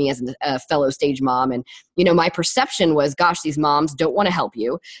towards me as a fellow stage mom. And, you know, my perception was, gosh, these moms don't want to help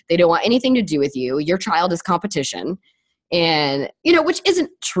you. They don't want anything to do with you. Your child is competition. And, you know, which isn't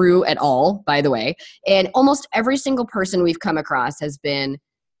true at all, by the way. And almost every single person we've come across has been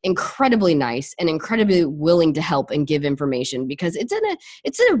incredibly nice and incredibly willing to help and give information because it's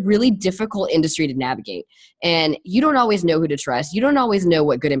in a really difficult industry to navigate. And you don't always know who to trust. You don't always know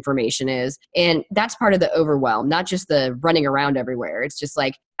what good information is. And that's part of the overwhelm, not just the running around everywhere. It's just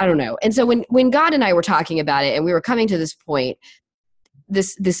like, I don't know. And so when God and I were talking about it and we were coming to this point,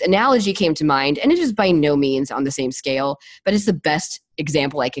 this analogy came to mind, and it is by no means on the same scale, but it's the best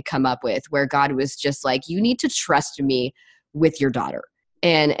example I could come up with where God was just like, you need to trust me with your daughter.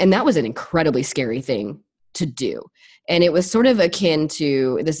 And that was an incredibly scary thing to do. And it was sort of akin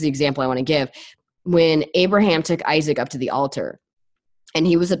to, this is the example I want to give, when Abraham took Isaac up to the altar and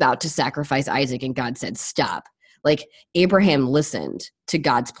he was about to sacrifice Isaac and God said, stop. Like Abraham listened to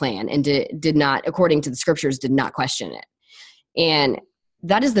God's plan and did not, according to the scriptures, did not question it. And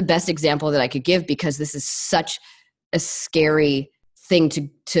that is the best example that I could give because this is such a scary thing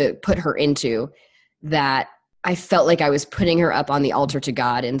to put her into that I felt like I was putting her up on the altar to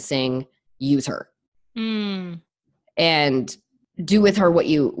God and saying, use her and do with her what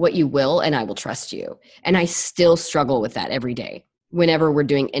you will, and I will trust you. And I still struggle with that every day. Whenever we're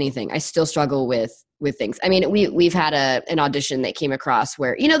doing anything, I still struggle with things. I mean, we've had an audition that came across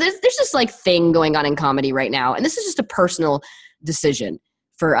where, you know, there's this like thing going on in comedy right now. And this is just a personal decision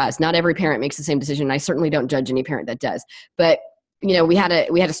for us. Not every parent makes the same decision. And I certainly don't judge any parent that does. But, you know, we had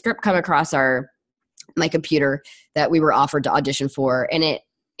a script come across my computer that we were offered to audition for. And it,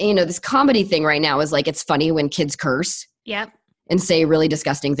 you know, this comedy thing right now is like, it's funny when kids curse. Yep. And say really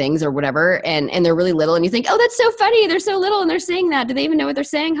disgusting things or whatever. And they're really little. And you think, oh, that's so funny. They're so little and they're saying that. Do they even know what they're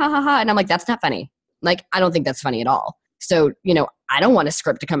saying? Ha ha ha. And I'm like, that's not funny. Like, I don't think that's funny at all. So, you know, I don't want a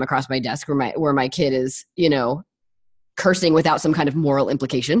script to come across my desk where my kid is, you know, cursing without some kind of moral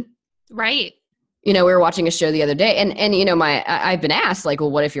implication. Right. You know, we were watching a show the other day and you know, I've been asked like,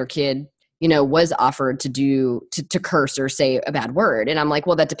 well, what if your kid, you know, was offered to curse or say a bad word? And I'm like,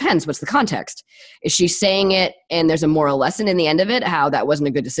 well, that depends. What's the context? Is she saying it and there's a moral lesson in the end of it, how that wasn't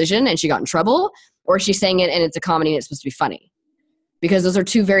a good decision and she got in trouble? Or is she saying it and it's a comedy and it's supposed to be funny? Because those are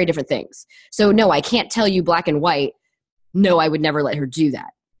two very different things. So no, I can't tell you black and white, no, I would never let her do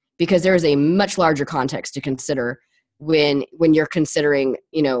that. Because there is a much larger context to consider when you're considering,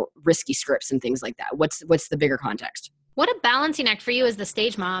 risky scripts and things like that? What's the bigger context? What a balancing act for you as the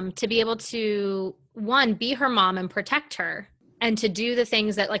stage mom to be able to, one, be her mom and protect her, and to do the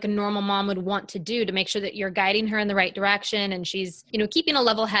things that like a normal mom would want to do to make sure that you're guiding her in the right direction. And she's, keeping a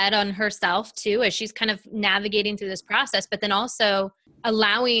level head on herself too, as she's kind of navigating through this process, but then also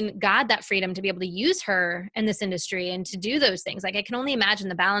allowing God that freedom to be able to use her in this industry and to do those things. Like I can only imagine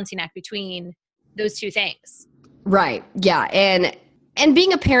the balancing act between those two things. Right. Yeah. And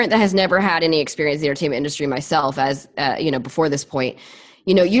being a parent that has never had any experience in the entertainment industry myself, as before this point,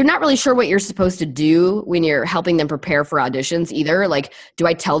 you're not really sure what you're supposed to do when you're helping them prepare for auditions either. Like, do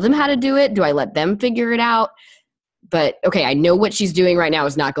I tell them how to do it? Do I let them figure it out? But okay, I know what she's doing right now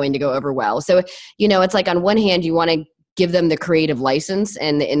is not going to go over well. So, it's like on one hand, you want to give them the creative license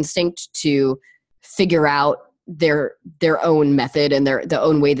and the instinct to figure out their own method and the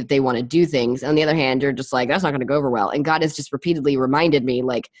own way that they want to do things. On the other hand, you're just like, that's not going to go over well. And God has just repeatedly reminded me,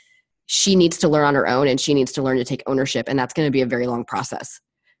 like, she needs to learn on her own and she needs to learn to take ownership. And that's going to be a very long process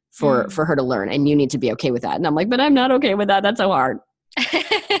for her to learn. And you need to be okay with that. And I'm like, but I'm not okay with that. That's so hard.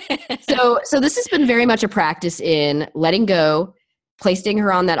 So this has been very much a practice in letting go, placing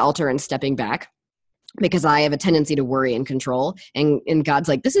her on that altar and stepping back, because I have a tendency to worry and control. And God's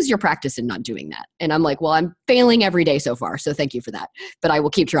like, this is your practice in not doing that. And I'm like, well, I'm failing every day so far. So thank you for that. But I will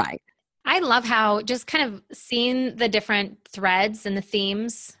keep trying. I love how just kind of seeing the different threads and the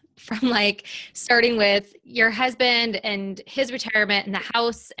themes from like starting with your husband and his retirement and the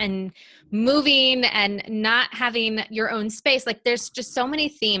house and moving and not having your own space. Like there's just so many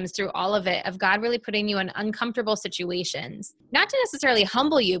themes through all of it of God really putting you in uncomfortable situations, not to necessarily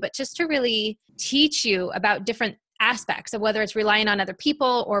humble you, but just to really teach you about different aspects of whether it's relying on other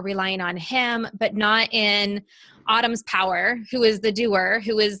people or relying on him, but not in Autumn's power, who is the doer,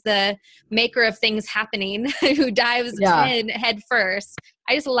 who is the maker of things happening, who dives in head first.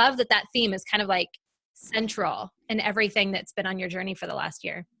 I just love that theme is kind of like central in everything that's been on your journey for the last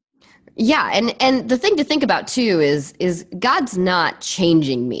year. Yeah. And the thing to think about too is God's not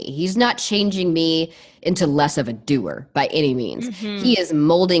changing me. He's not changing me into less of a doer by any means. Mm-hmm. He is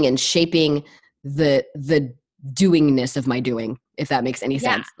molding and shaping the doingness of my doing, if that makes any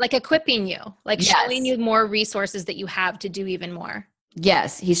sense. Like equipping you, like showing you more resources that you have to do even more.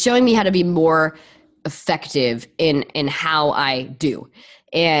 Yes. He's showing me how to be more effective in how I do.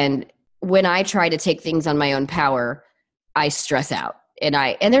 And when I try to take things on my own power, I stress out.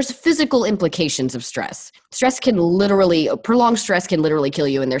 And there's physical implications of stress. Prolonged stress can literally kill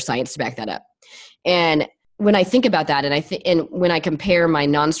you, and there's science to back that up. And when I think about that, and when I compare my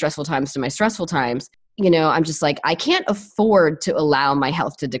non-stressful times to my stressful times, I'm just like, I can't afford to allow my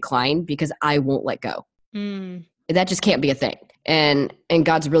health to decline because I won't let go. That just can't be a thing. And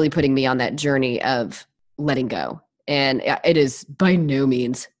God's really putting me on that journey of letting go. And it is by no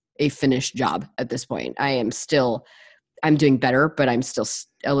means a finished job at this point. I'm doing better, but I'm still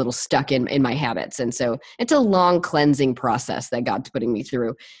a little stuck in my habits. And so it's a long cleansing process that God's putting me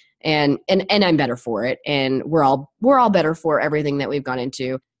through. And I'm better for it. And we're all better for everything that we've gone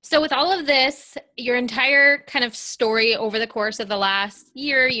into. So with all of this, your entire kind of story over the course of the last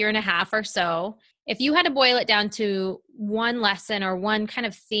year and a half or so, if you had to boil it down to one lesson or one kind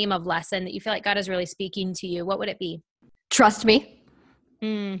of theme of lesson that you feel like God is really speaking to you, what would it be? Trust me.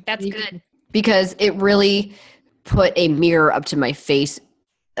 That's good. Because it really put a mirror up to my face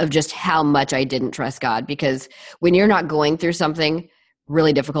of just how much I didn't trust God. Because when you're not going through something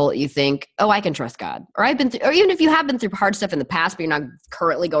really difficult, you think, oh, I can trust God. Or or even if you have been through hard stuff in the past, but you're not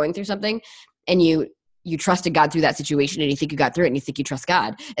currently going through something, and you trusted God through that situation, and you think you got through it, and you think you trust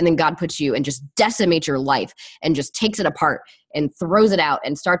God, and then God puts you and just decimates your life and just takes it apart and throws it out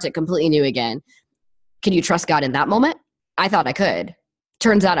and starts it completely new again. Can you trust God in that moment? I thought I could.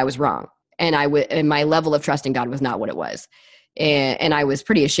 Turns out I was wrong. And my level of trusting God was not what it was. And I was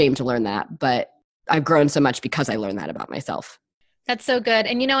pretty ashamed to learn that, but I've grown so much because I learned that about myself. That's so good.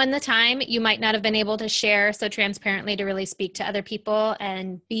 And in the time, you might not have been able to share so transparently to really speak to other people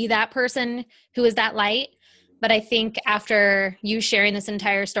and be that person who is that light. But I think after you sharing this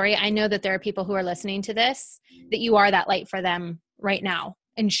entire story, I know that there are people who are listening to this, that you are that light for them right now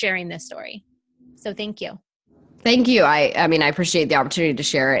and sharing this story. So thank you. Thank you. I appreciate the opportunity to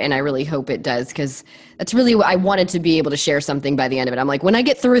share it, and I really hope it does, because that's really what I wanted to be able to share something by the end of it. I'm like, when I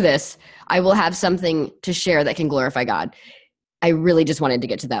get through this, I will have something to share that can glorify God. I really just wanted to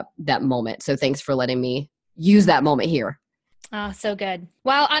get to that moment. So thanks for letting me use that moment here. Oh, so good.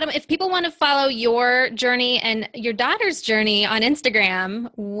 Well, Autumn, if people want to follow your journey and your daughter's journey on Instagram,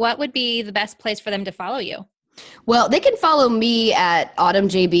 what would be the best place for them to follow you? Well, they can follow me at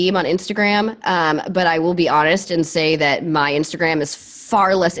AutumnJBeam on Instagram, but I will be honest and say that my Instagram is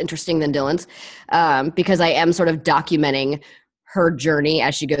far less interesting than Dylan's, because I am sort of documenting her journey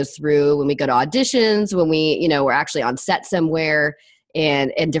as she goes through, when we go to auditions, when we're actually on set somewhere,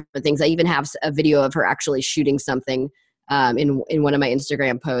 and different things. I even have a video of her actually shooting something in one of my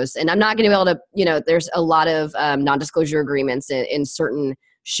Instagram posts. And I'm not going to be able to, there's a lot of non-disclosure agreements in certain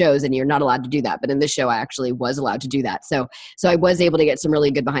shows, and you're not allowed to do that. But in this show, I actually was allowed to do that. So I was able to get some really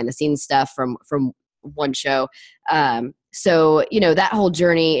good behind the scenes stuff from one show. So that whole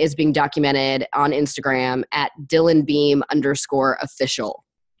journey is being documented on Instagram at DylanBeam_official.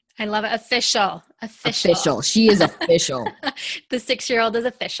 I love it. Official. She is official. The 6-year-old is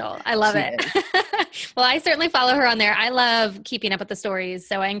official. I love it. Well, I certainly follow her on there. I love keeping up with the stories,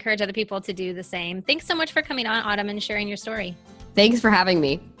 so I encourage other people to do the same. Thanks so much for coming on, Autumn, and sharing your story. Thanks for having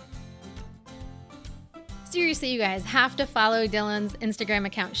me. Seriously, you guys have to follow Dylan's Instagram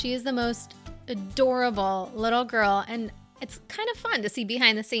account. She is the most adorable little girl, and it's kind of fun to see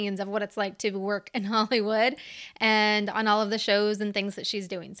behind the scenes of what it's like to work in Hollywood and on all of the shows and things that she's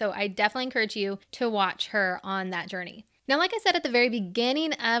doing. So I definitely encourage you to watch her on that journey. Now, like I said at the very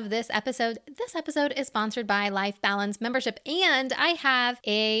beginning of this episode is sponsored by Life Balance Membership, and I have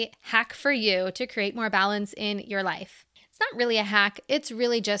a hack for you to create more balance in your life. It's not really a hack. It's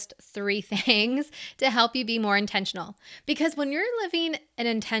really just 3 things to help you be more intentional. Because when you're living an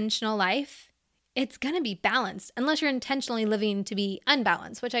intentional life, it's going to be balanced unless you're intentionally living to be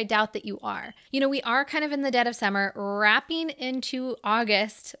unbalanced, which I doubt that you are. We are kind of in the dead of summer, wrapping into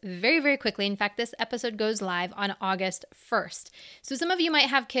August very, very quickly. In fact, this episode goes live on August 1st. So some of you might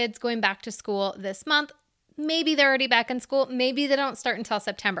have kids going back to school this month. Maybe they're already back in school. Maybe they don't start until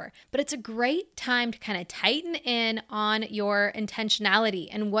September. But it's a great time to kind of tighten in on your intentionality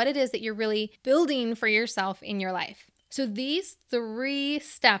and what it is that you're really building for yourself in your life. So these 3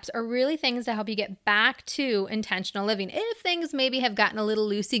 steps are really things to help you get back to intentional living if things maybe have gotten a little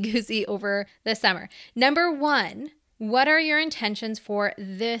loosey-goosey over the summer. Number 1, what are your intentions for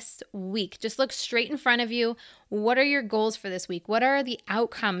this week? Just look straight in front of you. What are your goals for this week? What are the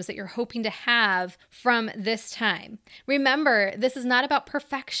outcomes that you're hoping to have from this time? Remember, this is not about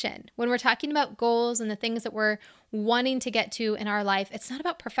perfection. When we're talking about goals and the things that we're wanting to get to in our life, it's not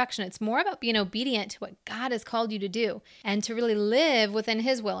about perfection. It's more about being obedient to what God has called you to do and to really live within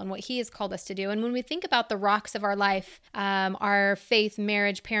His will and what He has called us to do. And when we think about the rocks of our life, our faith,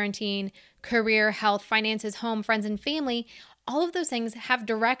 marriage, parenting, career, health, finances, home, friends, and family, all of those things have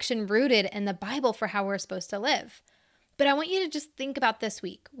direction rooted in the Bible for how we're supposed to live. But I want you to just think about this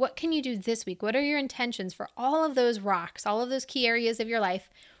week. What can you do this week? What are your intentions for all of those rocks, all of those key areas of your life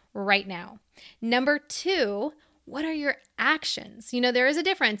right now? Number 2, what are your actions? There is a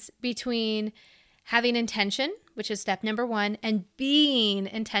difference between having intention, which is step number 1, and being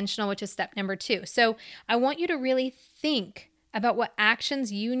intentional, which is step number 2. So I want you to really think about what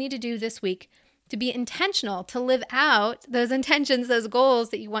actions you need to do this week to be intentional, to live out those intentions, those goals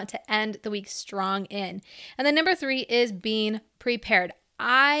that you want to end the week strong in. And then number 3 is being prepared.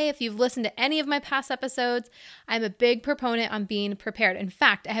 If you've listened to any of my past episodes, I'm a big proponent on being prepared. In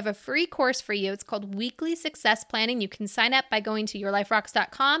fact, I have a free course for you. It's called Weekly Success Planning. You can sign up by going to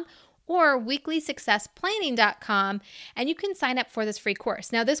yourliferocks.com or weeklysuccessplanning.com, and you can sign up for this free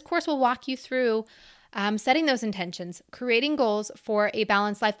course. Now, this course will walk you through setting those intentions, creating goals for a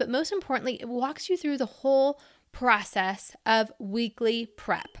balanced life, but most importantly, it walks you through the whole process of weekly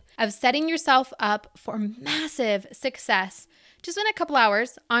prep, of setting yourself up for massive success just in a couple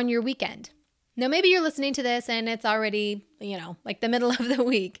hours on your weekend. Now, maybe you're listening to this and it's already, like the middle of the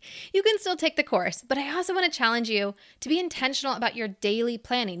week. You can still take the course, but I also want to challenge you to be intentional about your daily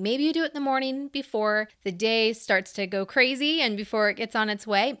planning. Maybe you do it in the morning before the day starts to go crazy and before it gets on its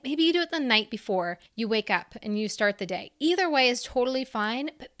way. Maybe you do it the night before you wake up and you start the day. Either way is totally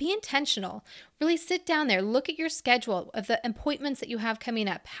fine, but be intentional. Really sit down there, look at your schedule of the appointments that you have coming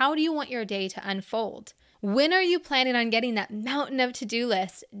up. How do you want your day to unfold? When are you planning on getting that mountain of to-do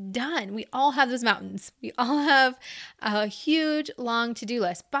list done? We all have those mountains. We all have a huge, long to-do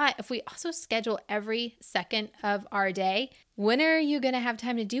list. But if we also schedule every second of our day, when are you going to have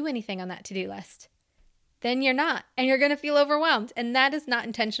time to do anything on that to-do list? Then you're not, and you're going to feel overwhelmed, and that is not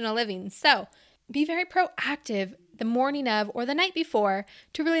intentional living. So be very proactive the morning of or the night before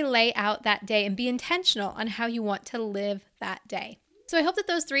to really lay out that day and be intentional on how you want to live that day. So I hope that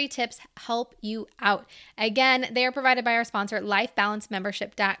those 3 tips help you out. Again, they are provided by our sponsor,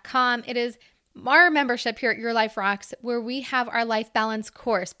 lifebalancemembership.com. It is our membership here at Your Life Rocks, where we have our life balance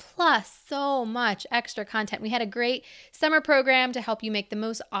course, plus so much extra content. We had a great summer program to help you make the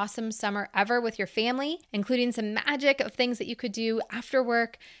most awesome summer ever with your family, including some magic of things that you could do after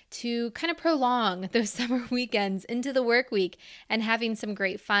work to kind of prolong those summer weekends into the work week and having some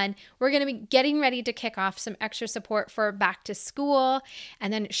great fun. We're going to be getting ready to kick off some extra support for back to school.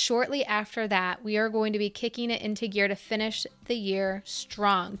 And then shortly after that, we are going to be kicking it into gear to finish the year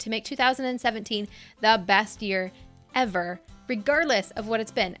strong, to make 2017 the best year ever, regardless of what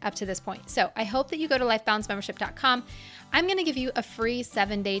it's been up to this point. So I hope that you go to lifebalancemembership.com. I'm going to give you a free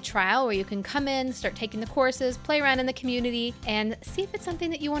 7-day trial where you can come in, start taking the courses, play around in the community, and see if it's something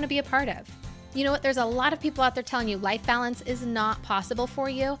that you want to be a part of. You know what? There's a lot of people out there telling you life balance is not possible for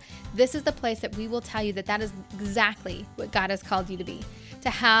you. This is the place that we will tell you that that is exactly what God has called you to be, to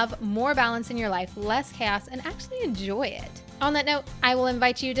have more balance in your life, less chaos, and actually enjoy it. On that note, I will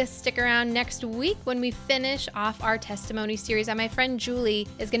invite you to stick around next week when we finish off our testimony series. And my friend Julie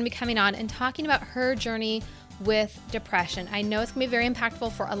is going to be coming on and talking about her journey with depression. I know it's going to be very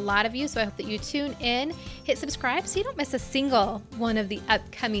impactful for a lot of you, so I hope that you tune in, hit subscribe so you don't miss a single one of the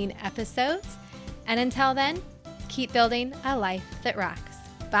upcoming episodes. And until then, keep building a life that rocks.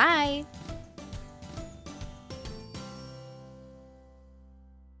 Bye.